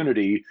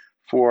opportunity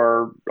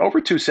for over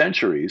 2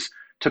 centuries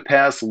to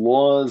pass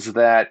laws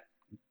that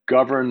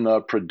govern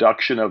the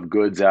production of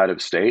goods out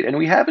of state. And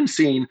we haven't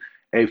seen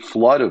a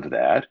flood of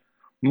that,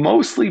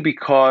 mostly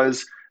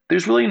because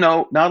there's really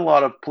not a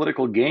lot of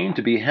political gain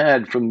to be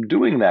had from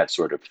doing that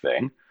sort of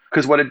thing.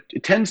 Because what it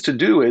tends to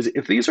do is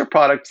if these are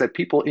products that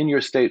people in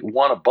your state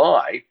want to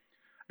buy,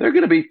 they're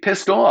going to be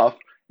pissed off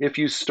if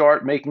you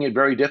start making it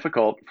very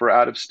difficult for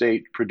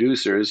out-of-state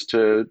producers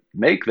to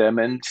make them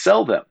and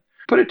sell them.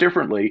 Put it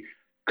differently,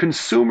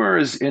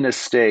 consumers in a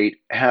state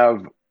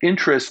have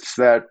interests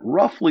that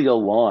roughly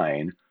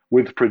align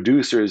with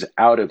producers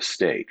out of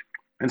state.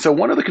 And so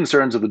one of the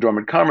concerns of the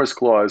Dormant Commerce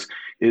Clause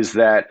is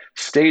that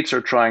states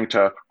are trying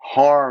to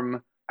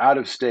harm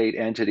out-of-state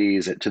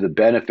entities to the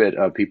benefit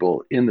of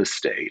people in the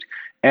state.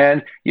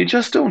 And you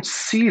just don't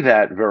see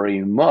that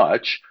very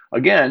much,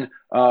 again,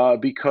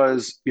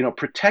 because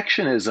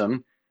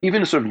protectionism,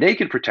 even sort of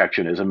naked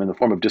protectionism in the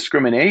form of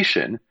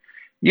discrimination,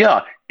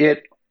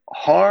 it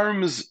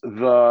harms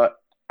the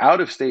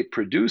out-of-state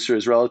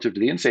producers relative to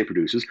the in-state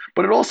producers,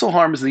 but it also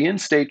harms the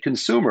in-state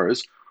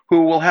consumers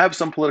who will have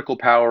some political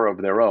power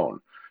of their own.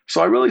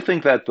 So I really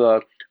think that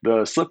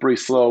the slippery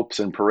slopes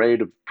and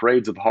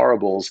parades of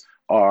horribles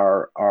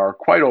are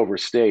quite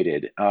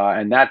overstated,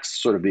 and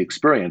that's sort of the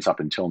experience up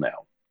until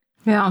now.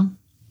 Yeah,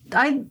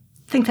 I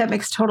think that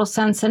makes total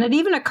sense. And it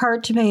even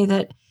occurred to me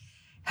that,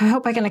 I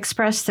hope I can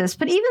express this,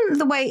 but even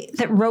the way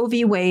that Roe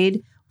v.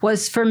 Wade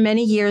was for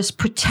many years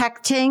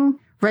protecting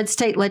red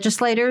state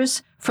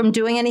legislators from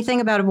doing anything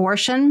about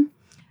abortion,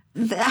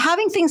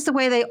 having things the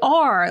way they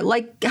are,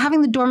 like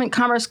having the Dormant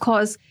Commerce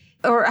Clause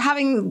or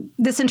having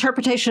this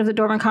interpretation of the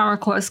Dormant Commerce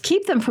Clause,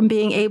 keep them from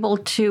being able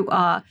to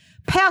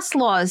pass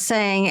laws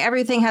saying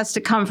everything has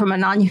to come from a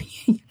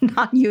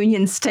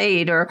non-union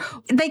state, or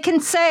they can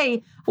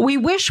say, we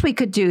wish we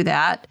could do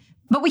that,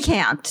 but we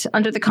can't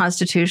under the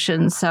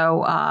Constitution. So,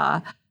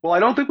 well, I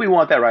don't think we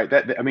want that, right?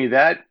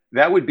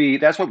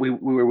 That's what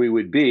where we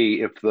would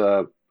be if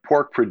the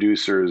pork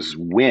producers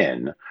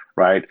win,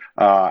 right?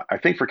 I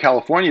think for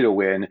California to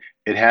win,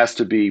 it has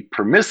to be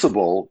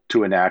permissible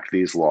to enact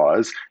these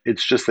laws.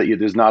 It's just that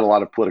there's not a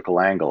lot of political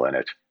angle in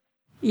it.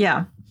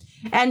 Yeah.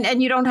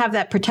 And you don't have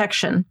that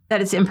protection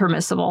that it's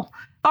impermissible.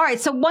 All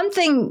right. So one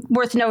thing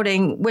worth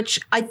noting, which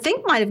I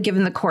think might have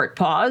given the court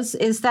pause,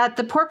 is that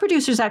the pork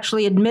producers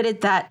actually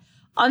admitted that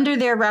under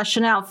their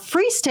rationale,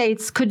 free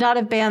states could not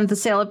have banned the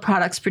sale of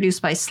products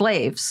produced by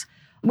slaves,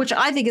 which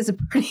I think is a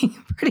pretty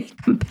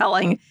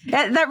compelling.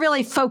 That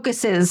really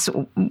focuses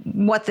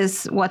what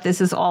this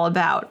is all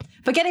about.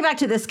 But getting back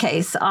to this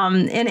case,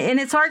 in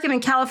its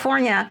argument,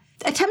 California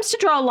attempts to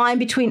draw a line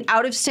between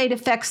out-of-state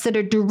effects that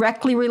are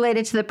directly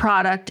related to the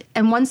product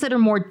and ones that are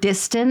more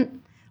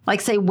distant, like,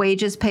 say,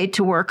 wages paid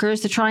to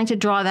workers. They're trying to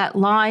draw that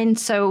line.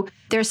 So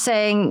they're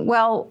saying,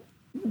 well,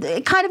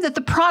 kind of that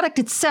the product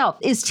itself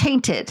is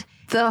tainted.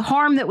 The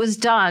harm that was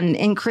done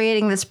in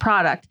creating this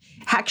product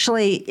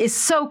actually is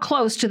so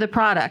close to the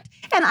product.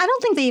 And I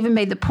don't think they even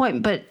made the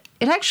point, but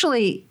it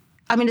actually,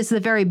 it's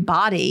the very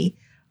body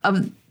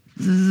of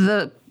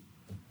the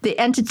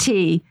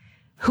entity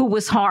who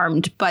was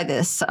harmed by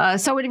this.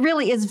 So it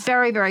really is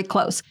very, very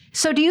close.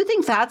 So do you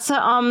think that's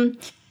a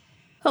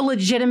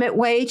legitimate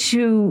way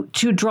to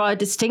draw a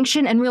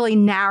distinction and really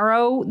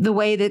narrow the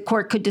way the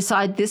court could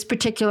decide this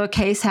particular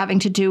case having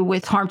to do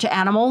with harm to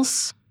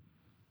animals?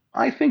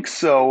 I think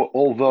so,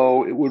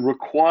 although it would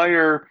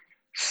require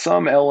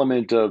some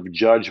element of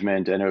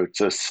judgment, and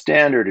it's a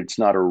standard, it's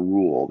not a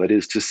rule. That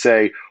is to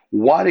say,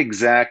 what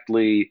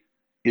exactly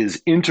is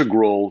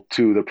integral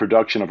to the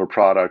production of a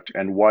product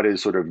and what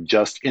is sort of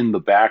just in the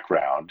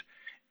background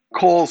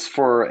calls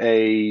for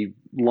a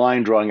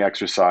line drawing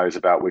exercise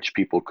about which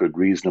people could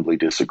reasonably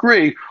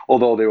disagree,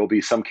 although there will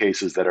be some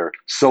cases that are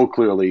so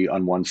clearly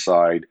on one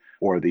side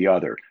or the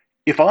other.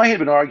 If I had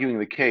been arguing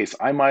the case,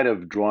 I might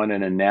have drawn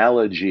an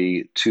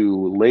analogy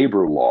to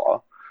labor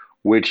law,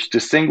 which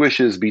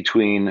distinguishes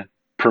between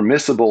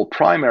permissible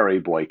primary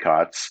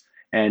boycotts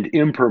and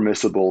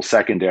impermissible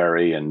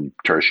secondary and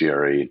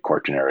tertiary and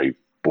quaternary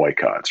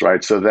boycotts,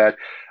 right? So that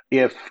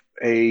if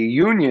a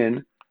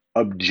union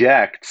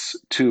objects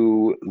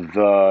to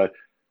the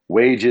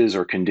wages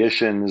or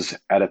conditions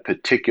at a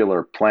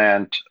particular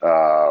plant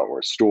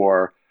or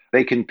store,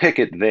 they can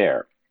picket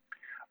there.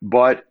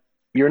 But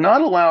you're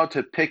not allowed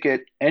to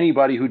picket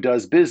anybody who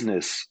does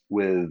business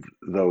with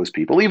those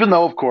people, even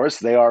though, of course,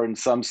 they are in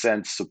some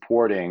sense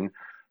supporting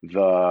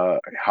the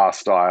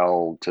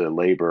hostile to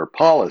labor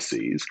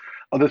policies.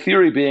 The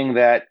theory being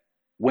that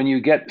when you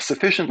get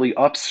sufficiently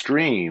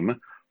upstream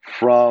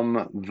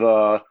from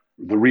the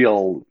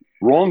real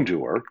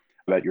wrongdoer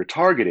that you're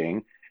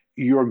targeting,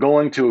 you're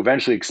going to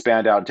eventually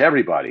expand out to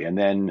everybody. And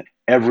then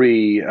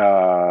every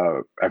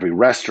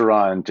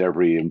restaurant,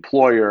 every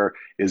employer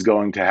is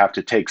going to have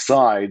to take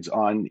sides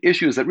on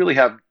issues that really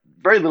have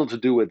very little to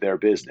do with their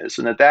business,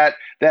 and that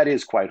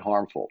is quite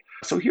harmful.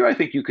 So here I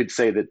think you could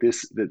say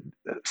that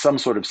some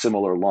sort of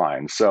similar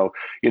line. So,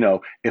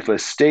 if a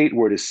state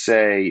were to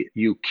say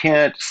you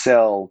can't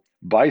sell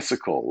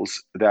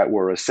bicycles that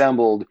were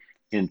assembled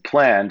in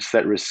plants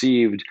that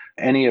received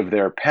any of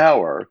their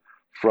power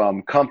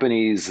from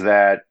companies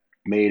that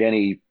made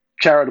any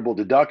charitable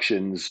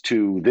deductions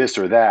to this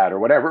or that or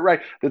whatever,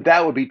 right?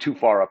 That would be too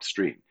far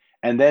upstream.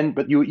 And then,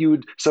 but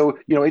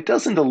it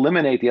doesn't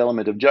eliminate the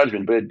element of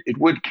judgment, but it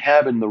would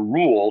cabin the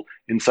rule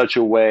in such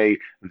a way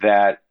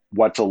that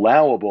what's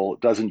allowable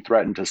doesn't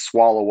threaten to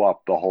swallow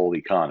up the whole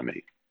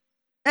economy.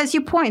 As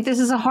you point, this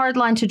is a hard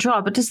line to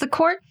draw, but does the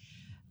court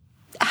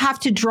have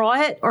to draw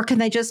it, or can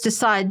they just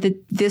decide that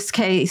this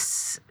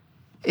case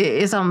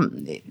is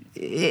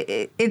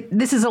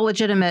this is a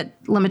legitimate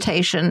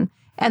limitation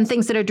and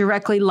things that are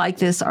directly like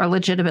this are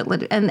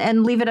legitimate,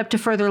 and leave it up to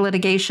further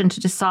litigation to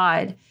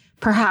decide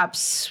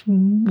perhaps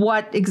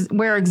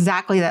where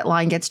exactly that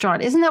line gets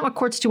drawn. Isn't that what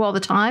courts do all the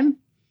time?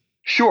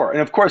 Sure. And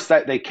of course,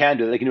 that they can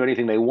do. They can do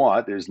anything they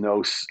want. There's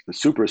no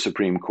super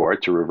Supreme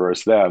Court to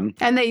reverse them.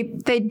 And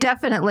they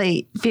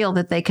definitely feel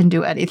that they can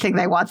do anything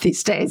they want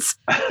these days.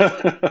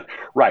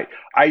 Right.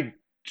 I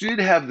did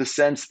have the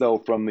sense, though,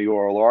 from the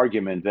oral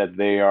argument that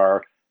they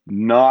are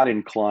not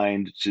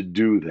inclined to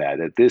do that,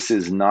 that this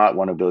is not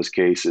one of those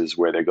cases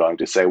where they're going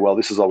to say, well,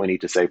 this is all we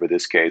need to say for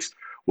this case.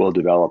 We'll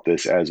develop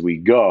this as we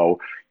go,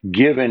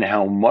 given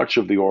how much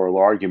of the oral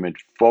argument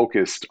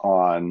focused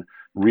on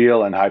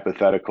real and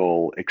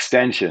hypothetical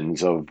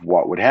extensions of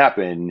what would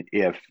happen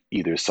if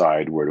either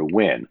side were to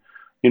win.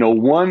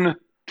 One,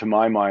 to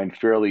my mind,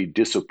 fairly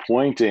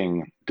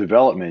disappointing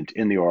development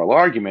in the oral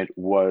argument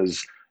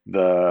was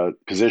the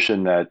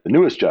position that the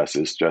newest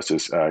Justice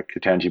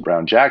Ketanji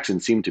Brown Jackson,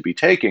 seemed to be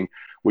taking,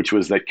 which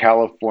was that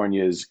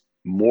California's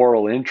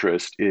moral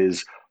interest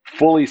is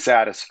fully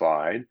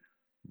satisfied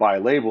by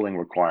labeling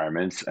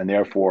requirements, and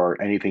therefore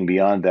anything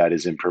beyond that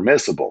is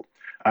impermissible.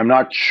 I'm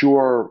not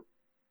sure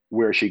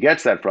where she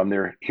gets that from.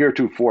 There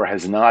heretofore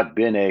has not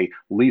been a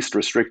least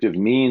restrictive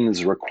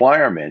means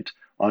requirement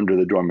under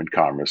the Dormant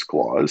Commerce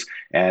Clause.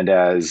 And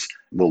as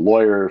the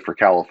lawyer for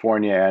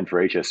California and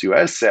for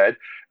HSUS said,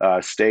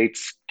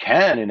 states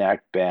can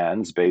enact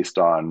bans based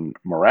on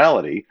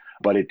morality,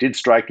 but it did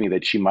strike me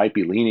that she might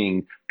be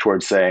leaning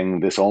towards saying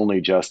this only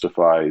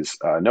justifies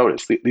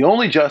notice. The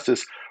only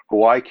justice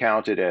who I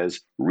counted as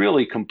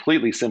really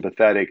completely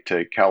sympathetic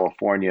to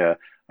California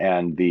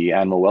and the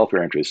animal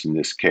welfare interests in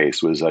this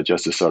case was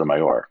Justice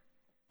Sotomayor.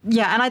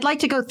 Yeah, and I'd like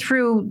to go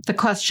through the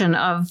question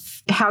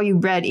of how you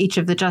read each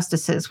of the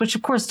justices, which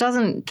of course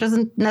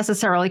doesn't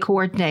necessarily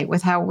coordinate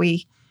with how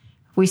we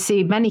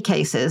see many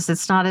cases.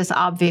 It's not as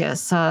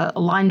obvious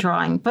line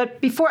drawing. But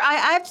before, I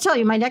have to tell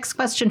you, my next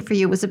question for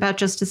you was about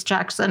Justice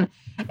Jackson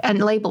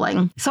and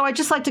labeling. So I'd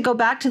just like to go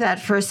back to that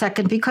for a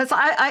second, because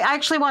I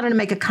actually wanted to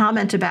make a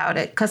comment about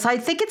it, because I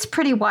think it's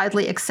pretty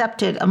widely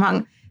accepted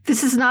among,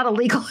 this is not a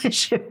legal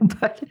issue,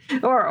 but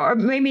or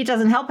maybe it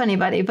doesn't help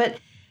anybody, but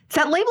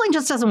that labeling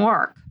just doesn't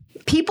work.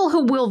 People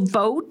who will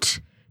vote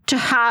to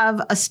have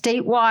a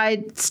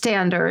statewide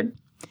standard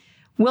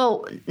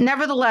will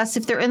nevertheless,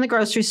 if they're in the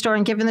grocery store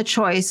and given the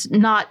choice,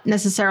 not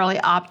necessarily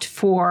opt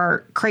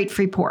for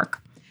crate-free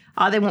pork.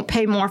 They won't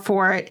pay more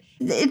for it.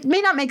 It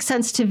may not make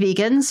sense to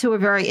vegans who are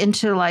very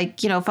into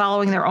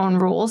following their own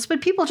rules,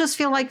 but people just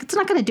feel like it's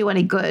not going to do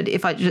any good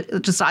if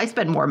I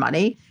spend more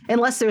money,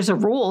 unless there's a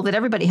rule that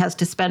everybody has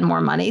to spend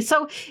more money.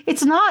 So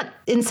it's not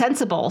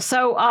insensible.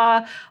 So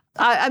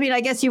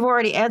I guess you've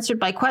already answered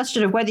my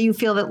question of whether you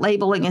feel that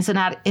labeling is an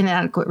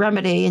inadequate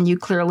remedy, and you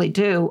clearly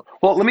do.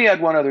 Well, let me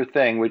add one other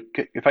thing,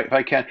 if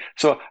I can.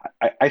 So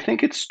I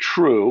think it's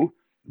true.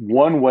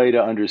 One way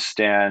to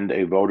understand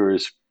a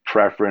voter's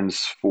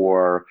preference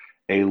for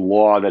a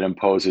law that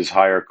imposes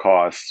higher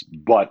costs,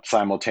 but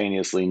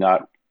simultaneously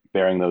not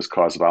bearing those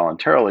costs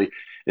voluntarily,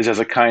 is as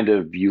a kind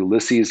of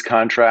Ulysses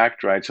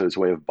contract, right? So it's a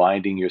way of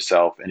binding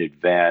yourself in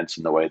advance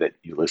in the way that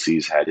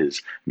Ulysses had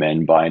his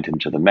men bind him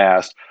to the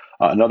mast.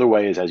 Another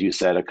way is, as you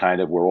said, a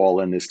kind of we're all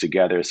in this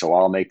together, so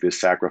I'll make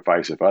this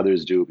sacrifice if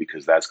others do,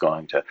 because that's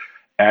going to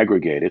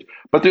aggregate it.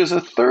 But there's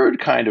a third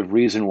kind of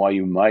reason why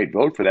you might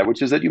vote for that,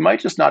 which is that you might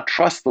just not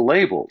trust the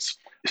labels.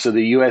 So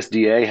the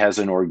USDA has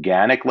an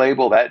organic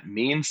label. That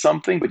means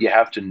something, but you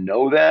have to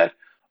know that.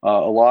 A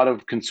lot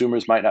of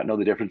consumers might not know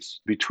the difference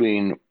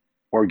between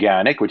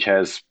organic, which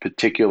has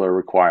particular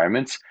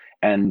requirements,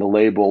 and the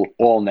label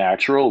all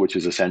natural, which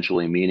is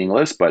essentially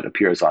meaningless, but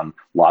appears on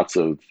lots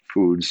of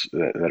foods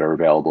that are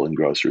available in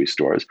grocery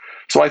stores.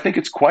 So I think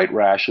it's quite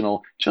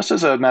rational, just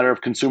as a matter of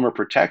consumer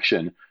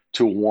protection,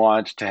 to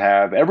want to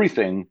have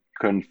everything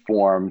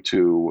conform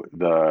to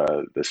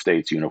the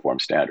state's uniform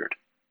standard.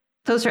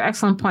 Those are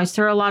excellent points.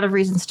 There are a lot of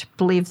reasons to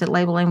believe that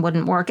labeling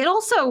wouldn't work. It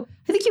also,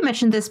 I think you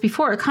mentioned this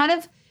before, it kind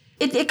of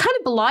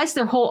belies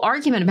their whole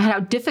argument about how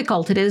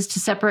difficult it is to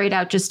separate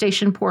out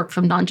gestation pork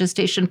from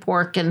non-gestation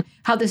pork, and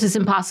how this is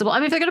impossible. I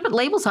mean, if they're going to put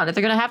labels on it,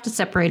 they're going to have to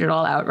separate it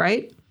all out,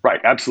 right? Right.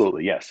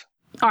 Absolutely. Yes.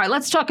 All right.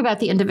 Let's talk about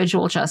the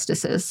individual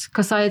justices,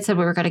 because I had said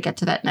we were going to get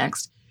to that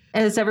next.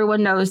 As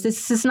everyone knows,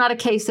 this is not a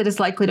case that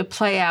is likely to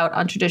play out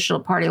on traditional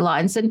party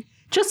lines. And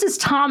Justice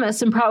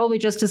Thomas and probably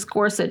Justice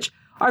Gorsuch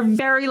are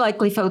very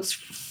likely votes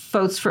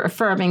for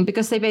affirming,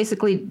 because they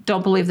basically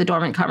don't believe the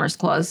Dormant Commerce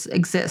Clause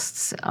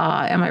exists.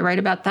 Am I right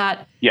about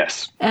that?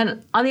 Yes.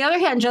 And on the other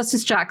hand,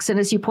 Justice Jackson,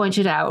 as you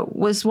pointed out,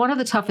 was one of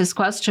the toughest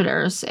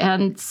questioners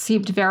and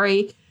seemed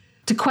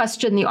to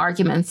question the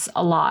arguments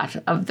a lot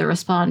of the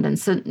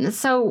respondents. And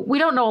so we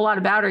don't know a lot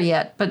about her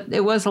yet, but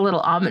it was a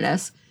little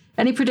ominous.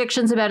 Any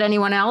predictions about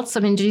anyone else? I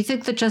mean, do you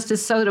think that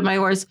Justice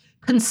Sotomayor's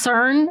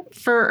concern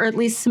for, or at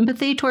least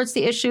sympathy towards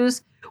the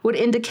issues, would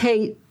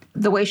indicate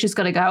the way she's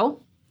going to go?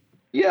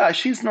 Yeah,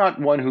 she's not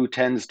one who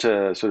tends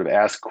to sort of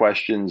ask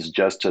questions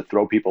just to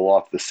throw people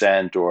off the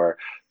scent or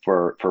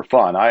for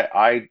fun.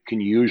 I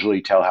can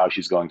usually tell how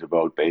she's going to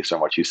vote based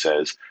on what she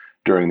says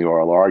during the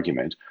oral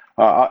argument.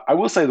 I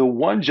will say the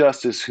one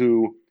justice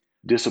who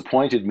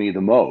disappointed me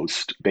the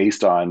most,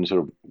 based on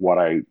sort of what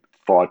I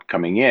thought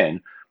coming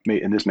in,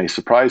 and this may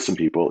surprise some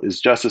people, is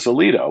Justice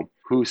Alito,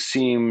 who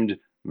seemed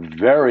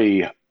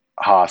very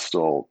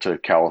hostile to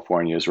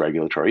California's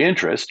regulatory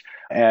interest.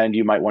 And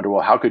you might wonder,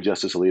 well, how could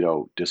Justice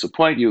Alito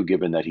disappoint you,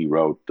 given that he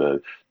wrote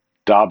the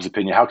Dobbs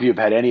opinion? How could you have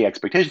had any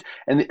expectations?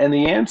 And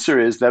the answer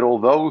is that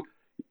although,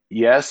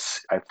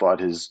 yes, I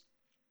thought his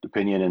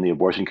opinion in the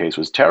abortion case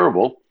was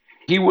terrible,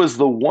 he was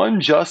the one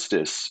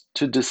justice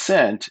to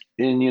dissent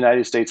in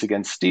United States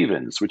against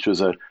Stevens, which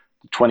was a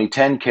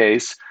 2010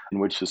 case in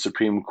which the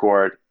Supreme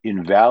Court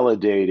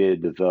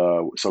invalidated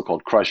the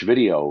so-called crush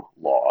video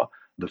law,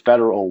 the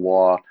federal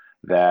law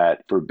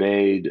that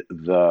forbade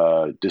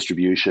the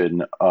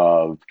distribution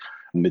of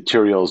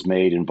materials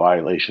made in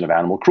violation of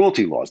animal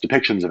cruelty laws,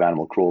 depictions of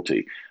animal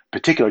cruelty. A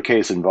particular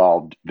case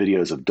involved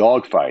videos of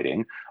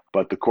dogfighting,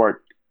 but the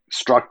court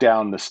struck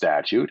down the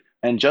statute,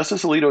 and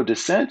Justice Alito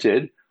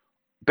dissented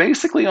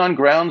basically on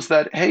grounds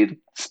that, hey,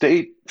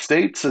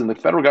 states and the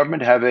federal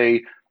government have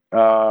a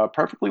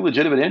perfectly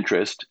legitimate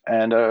interest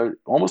and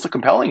almost a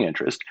compelling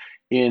interest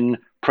in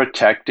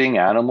protecting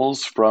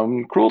animals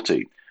from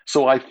cruelty.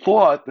 So I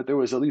thought that there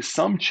was at least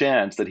some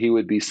chance that he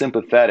would be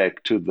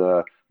sympathetic to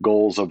the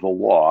goals of the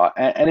law.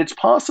 And it's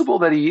possible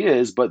that he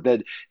is, but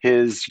that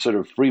his sort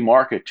of free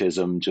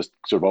marketism just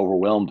sort of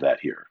overwhelmed that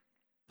here.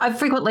 I've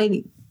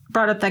frequently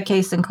brought up that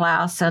case in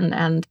class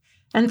and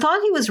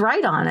thought he was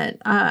right on it.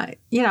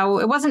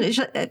 It wasn't,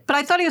 but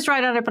I thought he was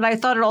right on it, but I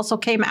thought it also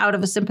came out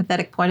of a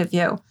sympathetic point of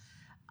view.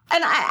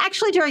 And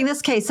actually, during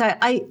this case,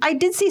 I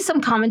did see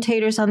some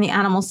commentators on the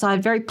animal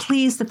side very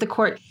pleased that the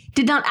court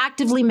did not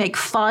actively make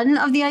fun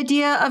of the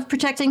idea of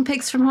protecting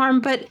pigs from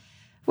harm, but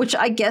which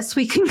I guess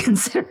we can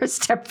consider a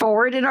step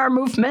forward in our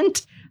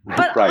movement.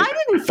 But right.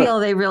 I didn't feel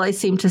they really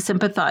seemed to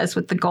sympathize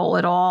with the goal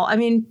at all. I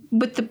mean,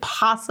 with the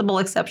possible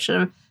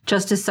exception of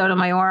Justice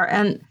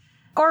Sotomayor,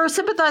 or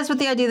sympathize with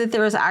the idea that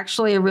there is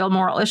actually a real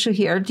moral issue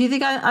here. Do you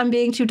think I'm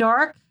being too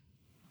dark?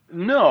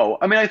 No.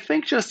 I mean, I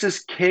think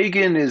Justice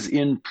Kagan is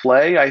in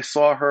play. I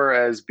saw her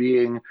as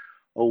being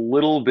a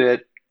little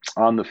bit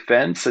on the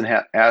fence and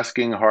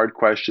asking hard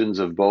questions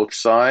of both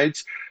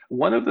sides.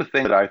 One of the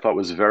things that I thought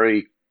was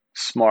very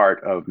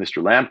smart of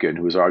Mr. Lampkin,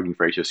 who was arguing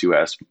for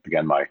HSUS,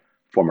 again, my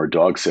former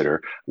dog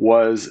sitter,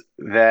 was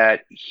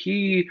that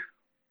he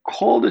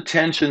called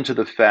attention to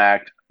the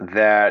fact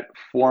that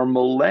for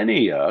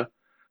millennia,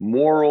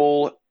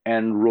 moral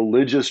and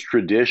religious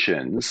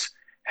traditions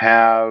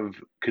have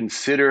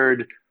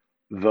considered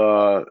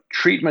the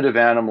treatment of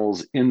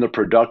animals in the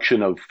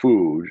production of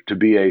food to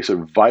be a sort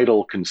of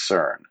vital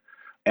concern.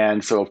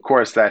 And so, of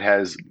course, that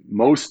has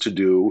most to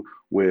do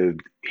with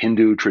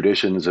Hindu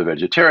traditions of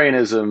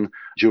vegetarianism,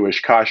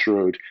 Jewish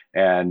kashrut,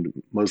 and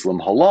Muslim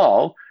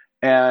halal.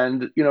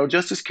 And,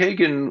 Justice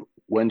Kagan,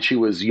 when she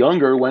was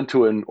younger, went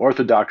to an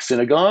Orthodox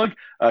synagogue.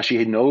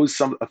 She knows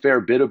a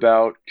fair bit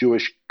about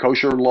Jewish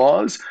kosher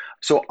laws.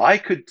 So I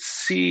could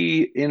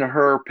see in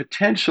her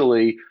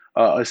potentially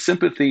a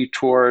sympathy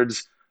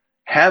towards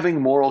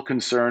having moral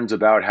concerns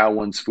about how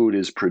one's food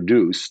is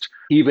produced,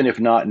 even if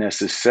not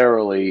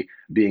necessarily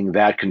being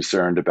that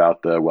concerned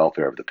about the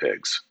welfare of the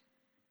pigs.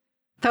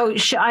 Though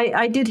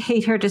I did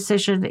hate her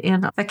decision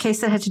in a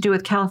case that had to do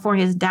with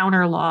California's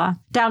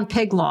down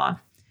pig law.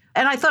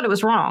 And I thought it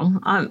was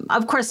wrong.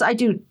 Of course, I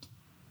do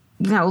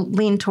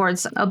lean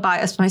towards a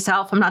bias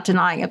myself. I'm not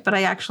denying it, but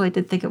I actually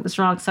did think it was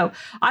wrong. So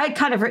I had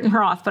kind of written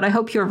her off, but I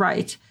hope you're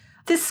right.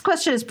 This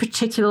question is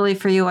particularly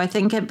for you, I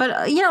think. But,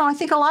 I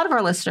think a lot of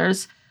our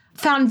listeners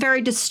found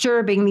very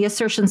disturbing the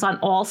assertions on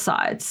all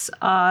sides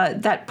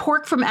that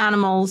pork from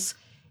animals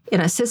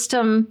in a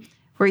system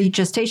where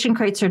gestation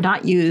crates are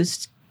not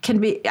used can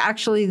be,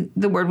 actually,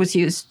 the word was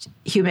used,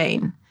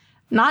 humane.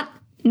 Not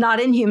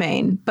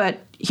inhumane, but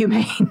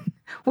humane.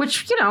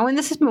 Which, in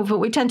this movement,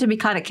 we tend to be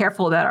kind of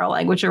careful about our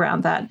language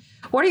around that.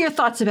 What are your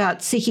thoughts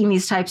about seeking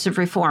these types of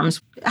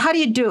reforms? How do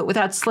you do it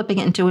without slipping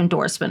into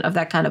endorsement of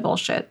that kind of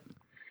bullshit?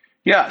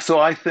 Yeah, so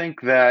I think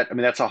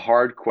that's a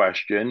hard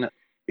question.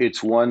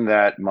 It's one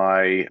that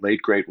my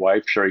late great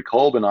wife, Sherry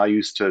Kolb, and I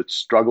used to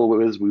struggle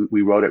with.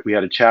 We wrote it. We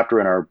had a chapter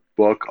in our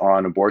book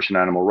on abortion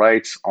and animal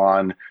rights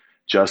on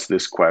just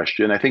this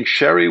question. I think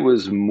Sherry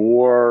was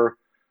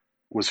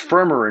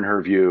firmer in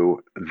her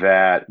view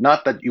that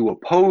not that you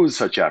oppose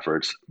such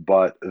efforts,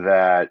 but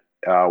that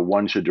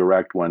one should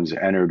direct one's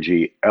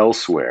energy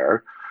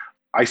elsewhere.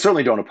 I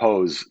certainly don't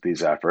oppose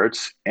these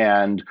efforts.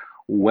 And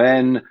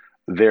when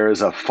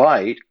there's a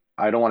fight,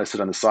 I don't want to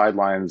sit on the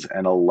sidelines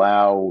and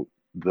allow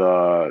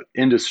the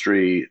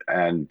industry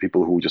and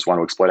people who just want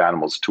to exploit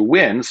animals to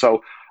win.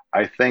 So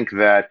I think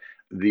that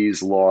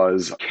these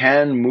laws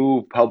can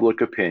move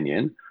public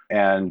opinion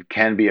and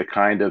can be a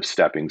kind of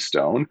stepping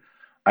stone.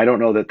 I don't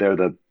know that they're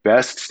the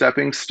best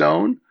stepping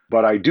stone,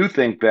 but I do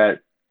think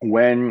that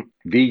when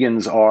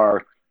vegans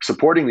are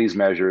supporting these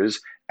measures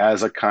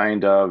as a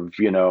kind of,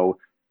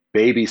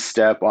 baby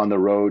step on the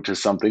road to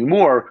something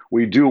more,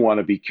 we do want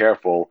to be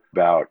careful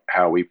about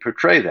how we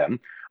portray them.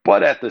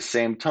 But at the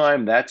same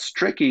time, that's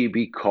tricky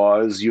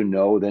because,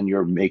 then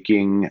you're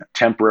making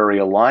temporary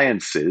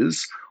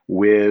alliances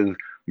with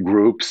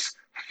groups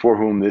for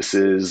whom this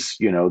is,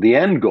 the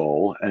end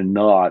goal and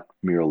not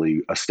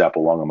merely a step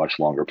along a much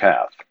longer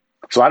path.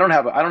 So I don't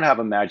have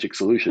a magic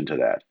solution to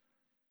that.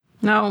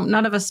 No,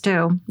 none of us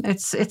do.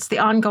 It's the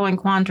ongoing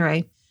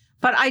quandary.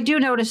 But I do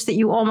notice that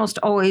you almost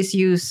always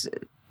use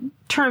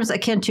terms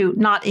akin to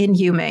not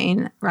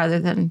inhumane rather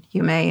than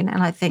humane.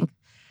 And I think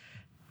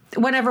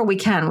whenever we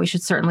can, we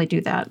should certainly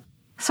do that.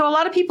 So a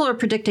lot of people are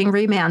predicting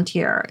remand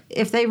here.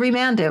 If they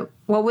remand it,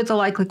 what would the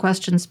likely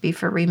questions be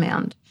for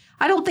remand?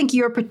 I don't think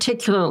you're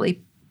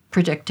particularly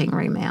predicting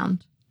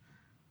remand.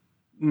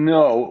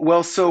 No.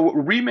 Well, so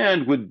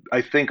remand would,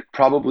 I think,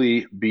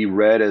 probably be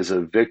read as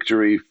a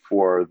victory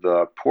for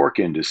the pork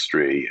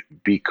industry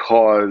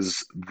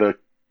because the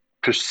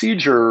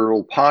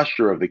procedural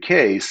posture of the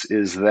case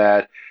is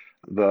that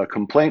the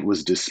complaint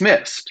was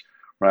dismissed,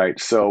 right?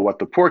 So what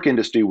the pork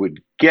industry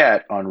would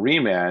get on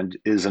remand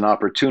is an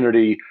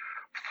opportunity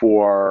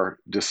for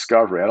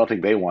discovery. I don't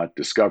think they want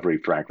discovery,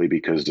 frankly,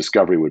 because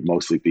discovery would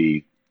mostly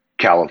be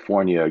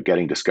California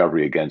getting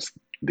discovery against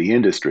the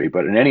industry.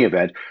 But in any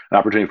event, an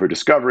opportunity for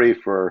discovery,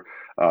 for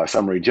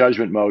summary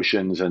judgment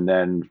motions, and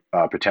then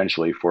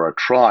potentially for a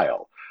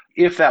trial.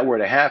 If that were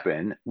to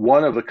happen,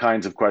 one of the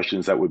kinds of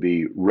questions that would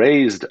be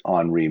raised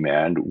on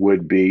remand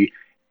would be,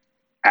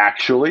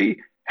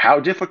 actually, how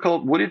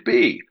difficult would it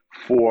be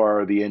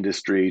for the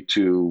industry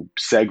to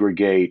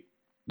segregate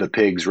the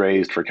pigs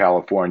raised for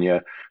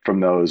California from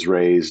those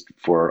raised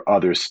for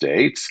other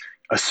states,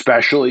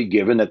 especially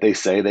given that they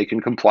say they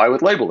can comply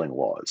with labeling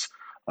laws?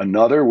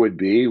 Another would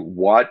be,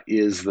 what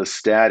is the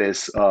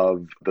status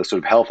of the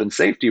sort of health and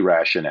safety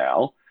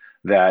rationale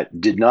that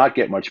did not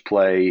get much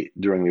play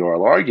during the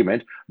oral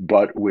argument,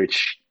 but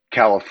which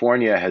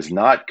California has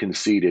not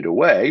conceded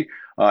away?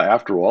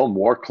 After all,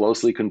 more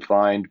closely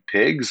confined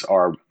pigs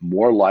are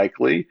more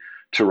likely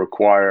to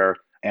require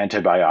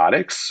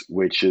antibiotics,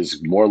 which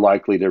is more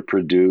likely to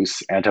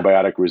produce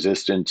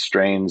antibiotic-resistant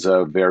strains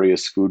of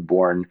various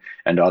foodborne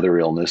and other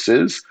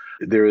illnesses.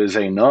 There is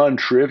a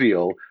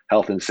non-trivial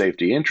health and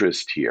safety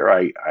interest here.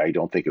 I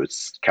don't think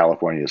it's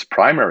California's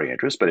primary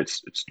interest, but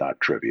it's not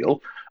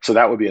trivial. So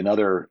that would be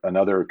another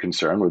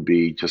concern, would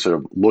be to sort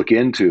of look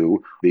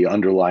into the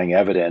underlying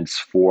evidence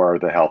for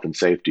the health and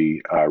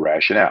safety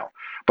rationale.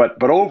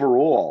 But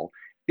overall,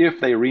 if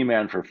they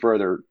remand for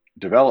further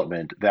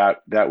development,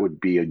 that would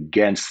be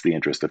against the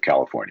interest of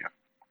California.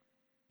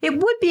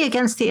 It would be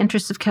against the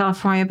interest of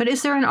California, but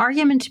is there an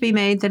argument to be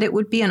made that it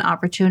would be an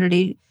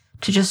opportunity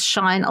to just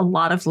shine a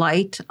lot of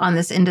light on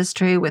this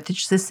industry,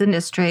 which this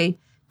industry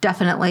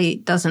definitely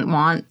doesn't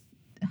want,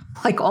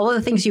 like all of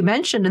the things you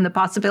mentioned, and the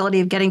possibility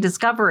of getting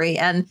discovery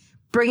and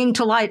bringing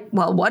to light,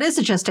 well, what is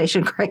a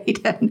gestation crate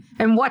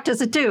and what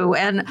does it do?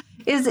 And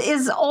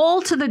is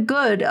all to the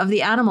good of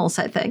the animals,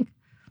 I think.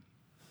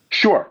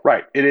 Sure,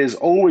 right. It is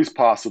always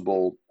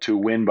possible to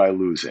win by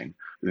losing,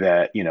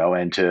 that,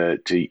 and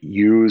to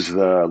use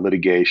the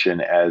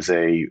litigation as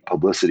a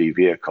publicity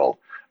vehicle.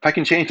 If I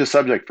can change the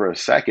subject for a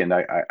second,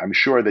 I'm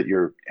sure that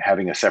you're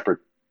having a separate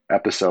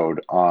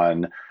episode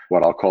on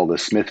what I'll call the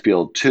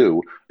Smithfield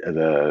 2,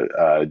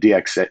 the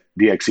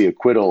DXE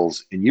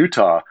acquittals in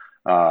Utah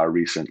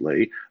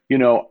recently.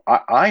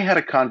 I had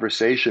a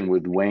conversation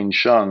with Wayne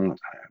Shung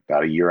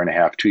about a year and a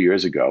half, 2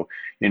 years ago,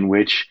 in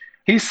which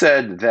he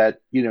said that,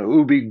 it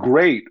would be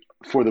great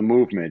for the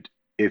movement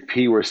if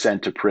he were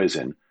sent to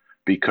prison,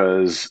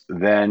 because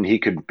then he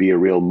could be a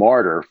real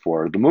martyr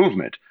for the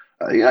movement.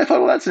 I thought,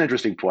 well, that's an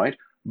interesting point.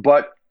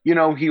 But,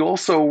 he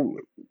also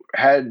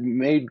had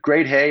made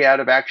great hay out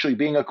of actually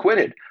being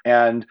acquitted.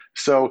 And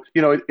so,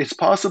 it's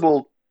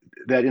possible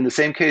that in the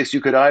same case,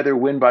 you could either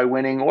win by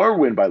winning or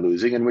win by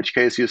losing, in which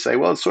case you say,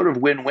 well, it's sort of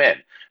win-win.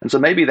 And so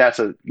maybe that's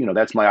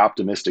my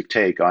optimistic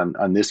take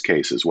on this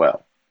case as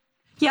well.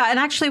 Yeah, and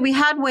actually we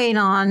had Wayne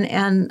on,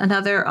 and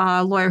another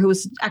lawyer who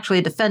was actually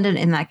a defendant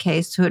in that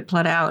case who had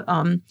pled out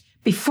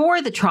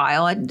before the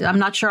trial. I'm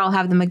not sure I'll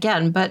have them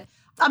again, but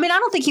I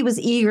don't think he was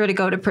eager to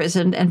go to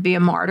prison and be a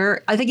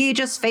martyr. I think he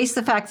just faced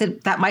the fact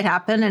that that might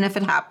happen, and if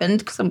it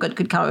happened, some good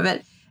could come of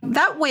it.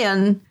 That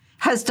win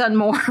has done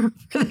more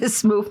for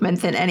this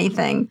movement than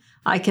anything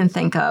I can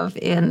think of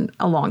in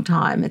a long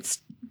time.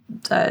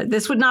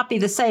 This would not be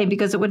the same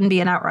because it wouldn't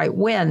be an outright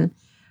win.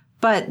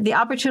 But the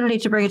opportunity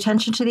to bring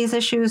attention to these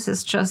issues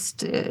is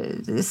just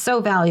is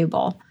so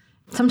valuable.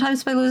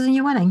 Sometimes by losing,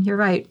 you're winning. You're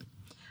right.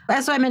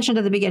 As I mentioned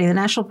at the beginning, the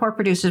National Pork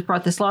Producers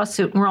brought this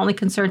lawsuit, and we're only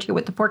concerned here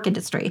with the pork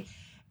industry.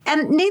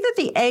 And neither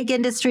the egg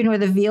industry nor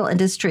the veal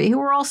industry, who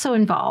were also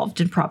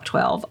involved in Prop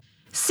 12,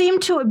 seem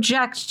to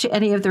object to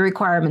any of the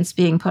requirements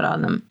being put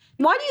on them.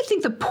 Why do you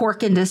think the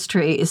pork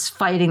industry is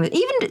fighting that?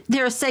 Even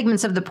there are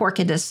segments of the pork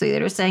industry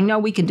that are saying, no,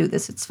 we can do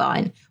this. It's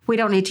fine. We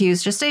don't need to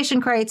use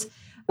gestation crates.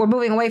 We're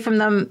moving away from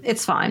them.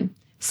 It's fine.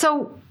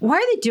 So why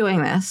are they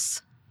doing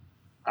this?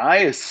 I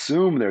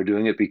assume they're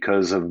doing it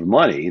because of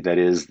money. That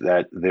is,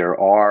 that there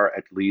are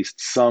at least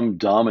some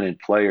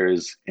dominant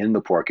players in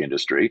the pork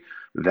industry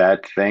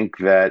that think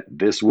that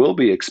this will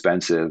be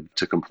expensive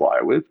to comply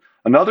with.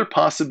 Another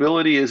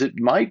possibility is it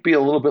might be a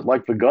little bit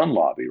like the gun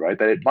lobby, right?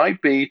 That it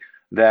might be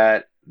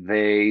that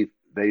they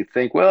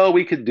think, well,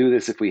 we could do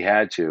this if we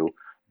had to,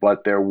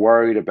 but they're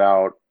worried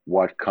about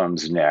what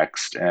comes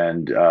next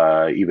and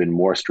even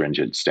more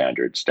stringent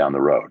standards down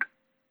the road.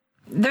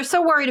 They're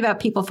so worried about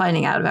people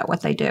finding out about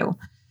what they do.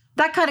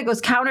 That kind of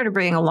goes counter to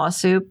bringing a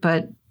lawsuit,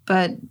 but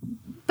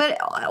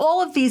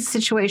all of these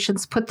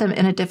situations put them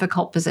in a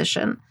difficult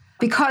position,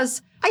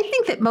 because I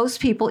think that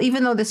most people,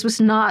 even though this was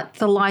not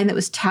the line that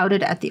was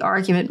touted at the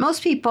argument,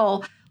 most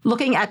people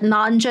looking at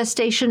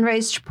non-gestation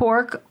raised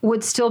pork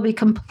would still be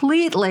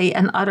completely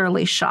and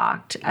utterly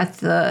shocked at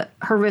the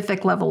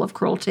horrific level of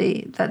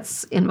cruelty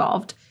that's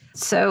involved.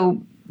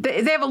 So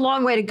they have a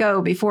long way to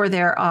go before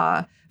they're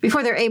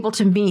able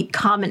to meet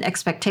common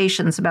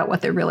expectations about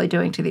what they're really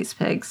doing to these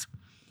pigs.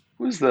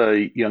 Who was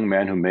the young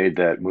man who made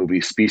that movie,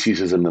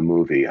 Speciesism the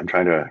Movie? I'm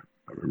trying to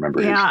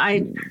remember. Yeah,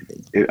 I'm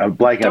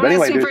blanking. Don't But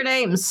anyway, ask me for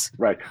names.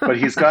 Right. But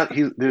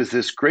there's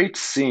this great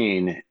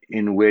scene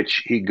in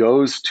which he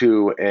goes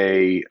to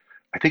I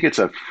think it's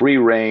a free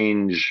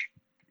range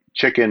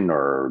chicken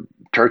or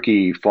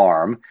turkey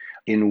farm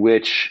in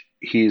which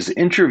he's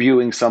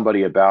interviewing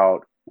somebody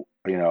about,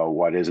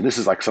 what is, and this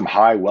is like some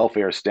high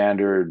welfare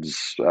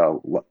standards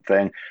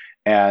thing.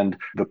 And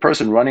the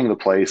person running the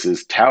place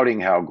is touting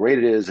how great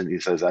it is. And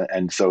he says,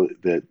 and so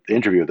the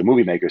interviewer, the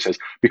movie maker says,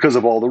 because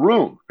of all the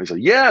room. He said,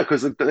 yeah,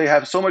 because they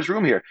have so much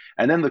room here.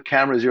 And then the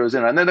camera zeroes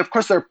in. And then, of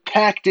course, they're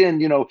packed in,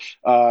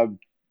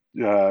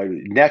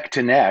 neck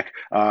to neck,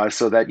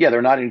 so that,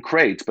 they're not in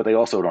crates, but they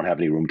also don't have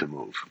any room to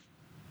move.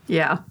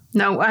 Yeah.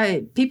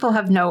 No, people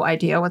have no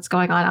idea what's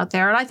going on out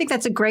there. And I think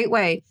that's a great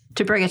way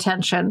to bring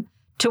attention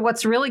to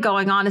what's really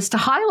going on, is to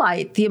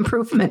highlight the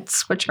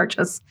improvements, which are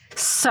just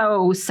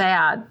so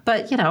sad.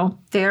 But,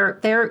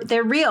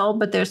 they're real,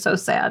 but they're so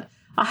sad.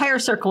 A higher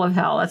circle of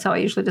hell. That's how I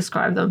usually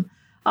describe them.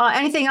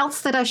 Anything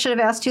else that I should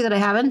have asked you that I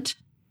haven't?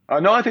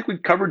 No, I think we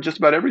covered just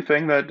about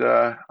everything that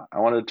I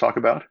wanted to talk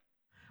about.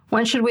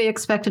 When should we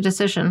expect a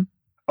decision?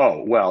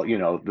 Oh, well,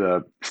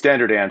 the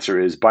standard answer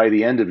is by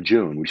the end of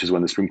June, which is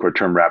when the Supreme Court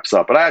term wraps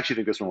up. But I actually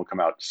think this one will come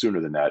out sooner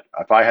than that.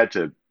 If I had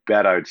to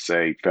bet, I would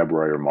say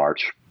February or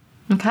March.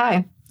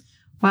 Okay.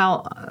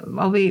 Well,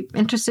 I'll be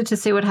interested to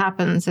see what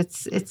happens.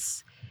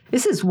 This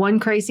is one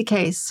crazy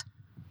case.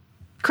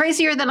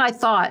 Crazier than I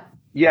thought.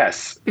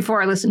 Yes.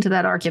 Before I listened to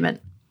that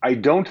argument. I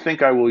don't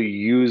think I will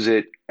use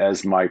it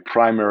as my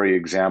primary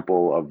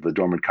example of the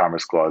Dormant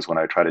Commerce Clause when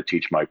I try to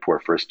teach my poor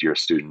first-year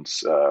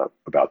students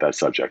about that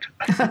subject.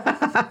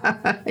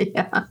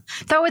 Yeah.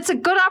 Though it's a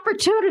good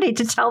opportunity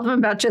to tell them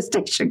about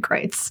gestation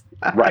crates.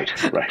 Right.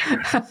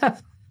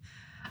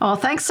 Well,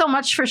 thanks so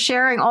much for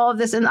sharing all of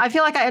this. And I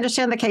feel like I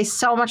understand the case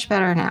so much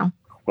better now.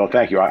 Well,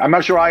 thank you. I'm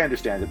not sure I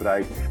understand it, but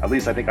at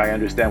least I think I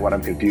understand what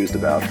I'm confused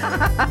about.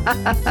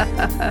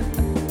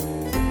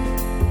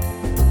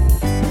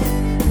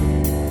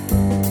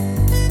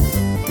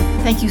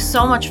 Thank you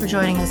so much for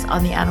joining us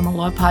on the Animal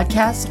Law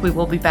Podcast. We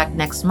will be back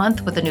next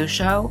month with a new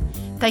show.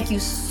 Thank you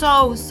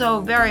so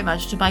very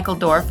much to Michael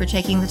Dorf for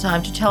taking the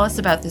time to tell us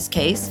about this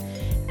case.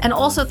 And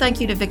also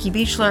thank you to Vicki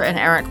Beechler and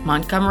Eric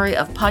Montgomery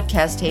of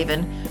Podcast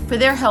Haven for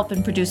their help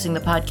in producing the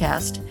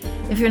podcast.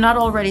 If you're not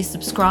already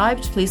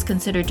subscribed, please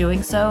consider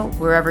doing so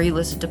wherever you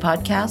listen to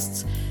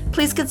podcasts.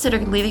 Please consider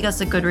leaving us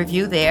a good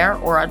review there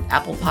or on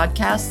Apple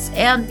Podcasts.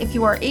 And if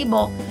you are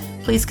able,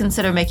 please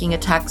consider making a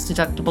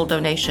tax-deductible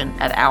donation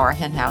at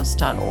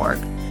ourhenhouse.org.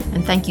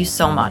 And thank you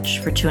so much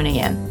for tuning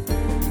in.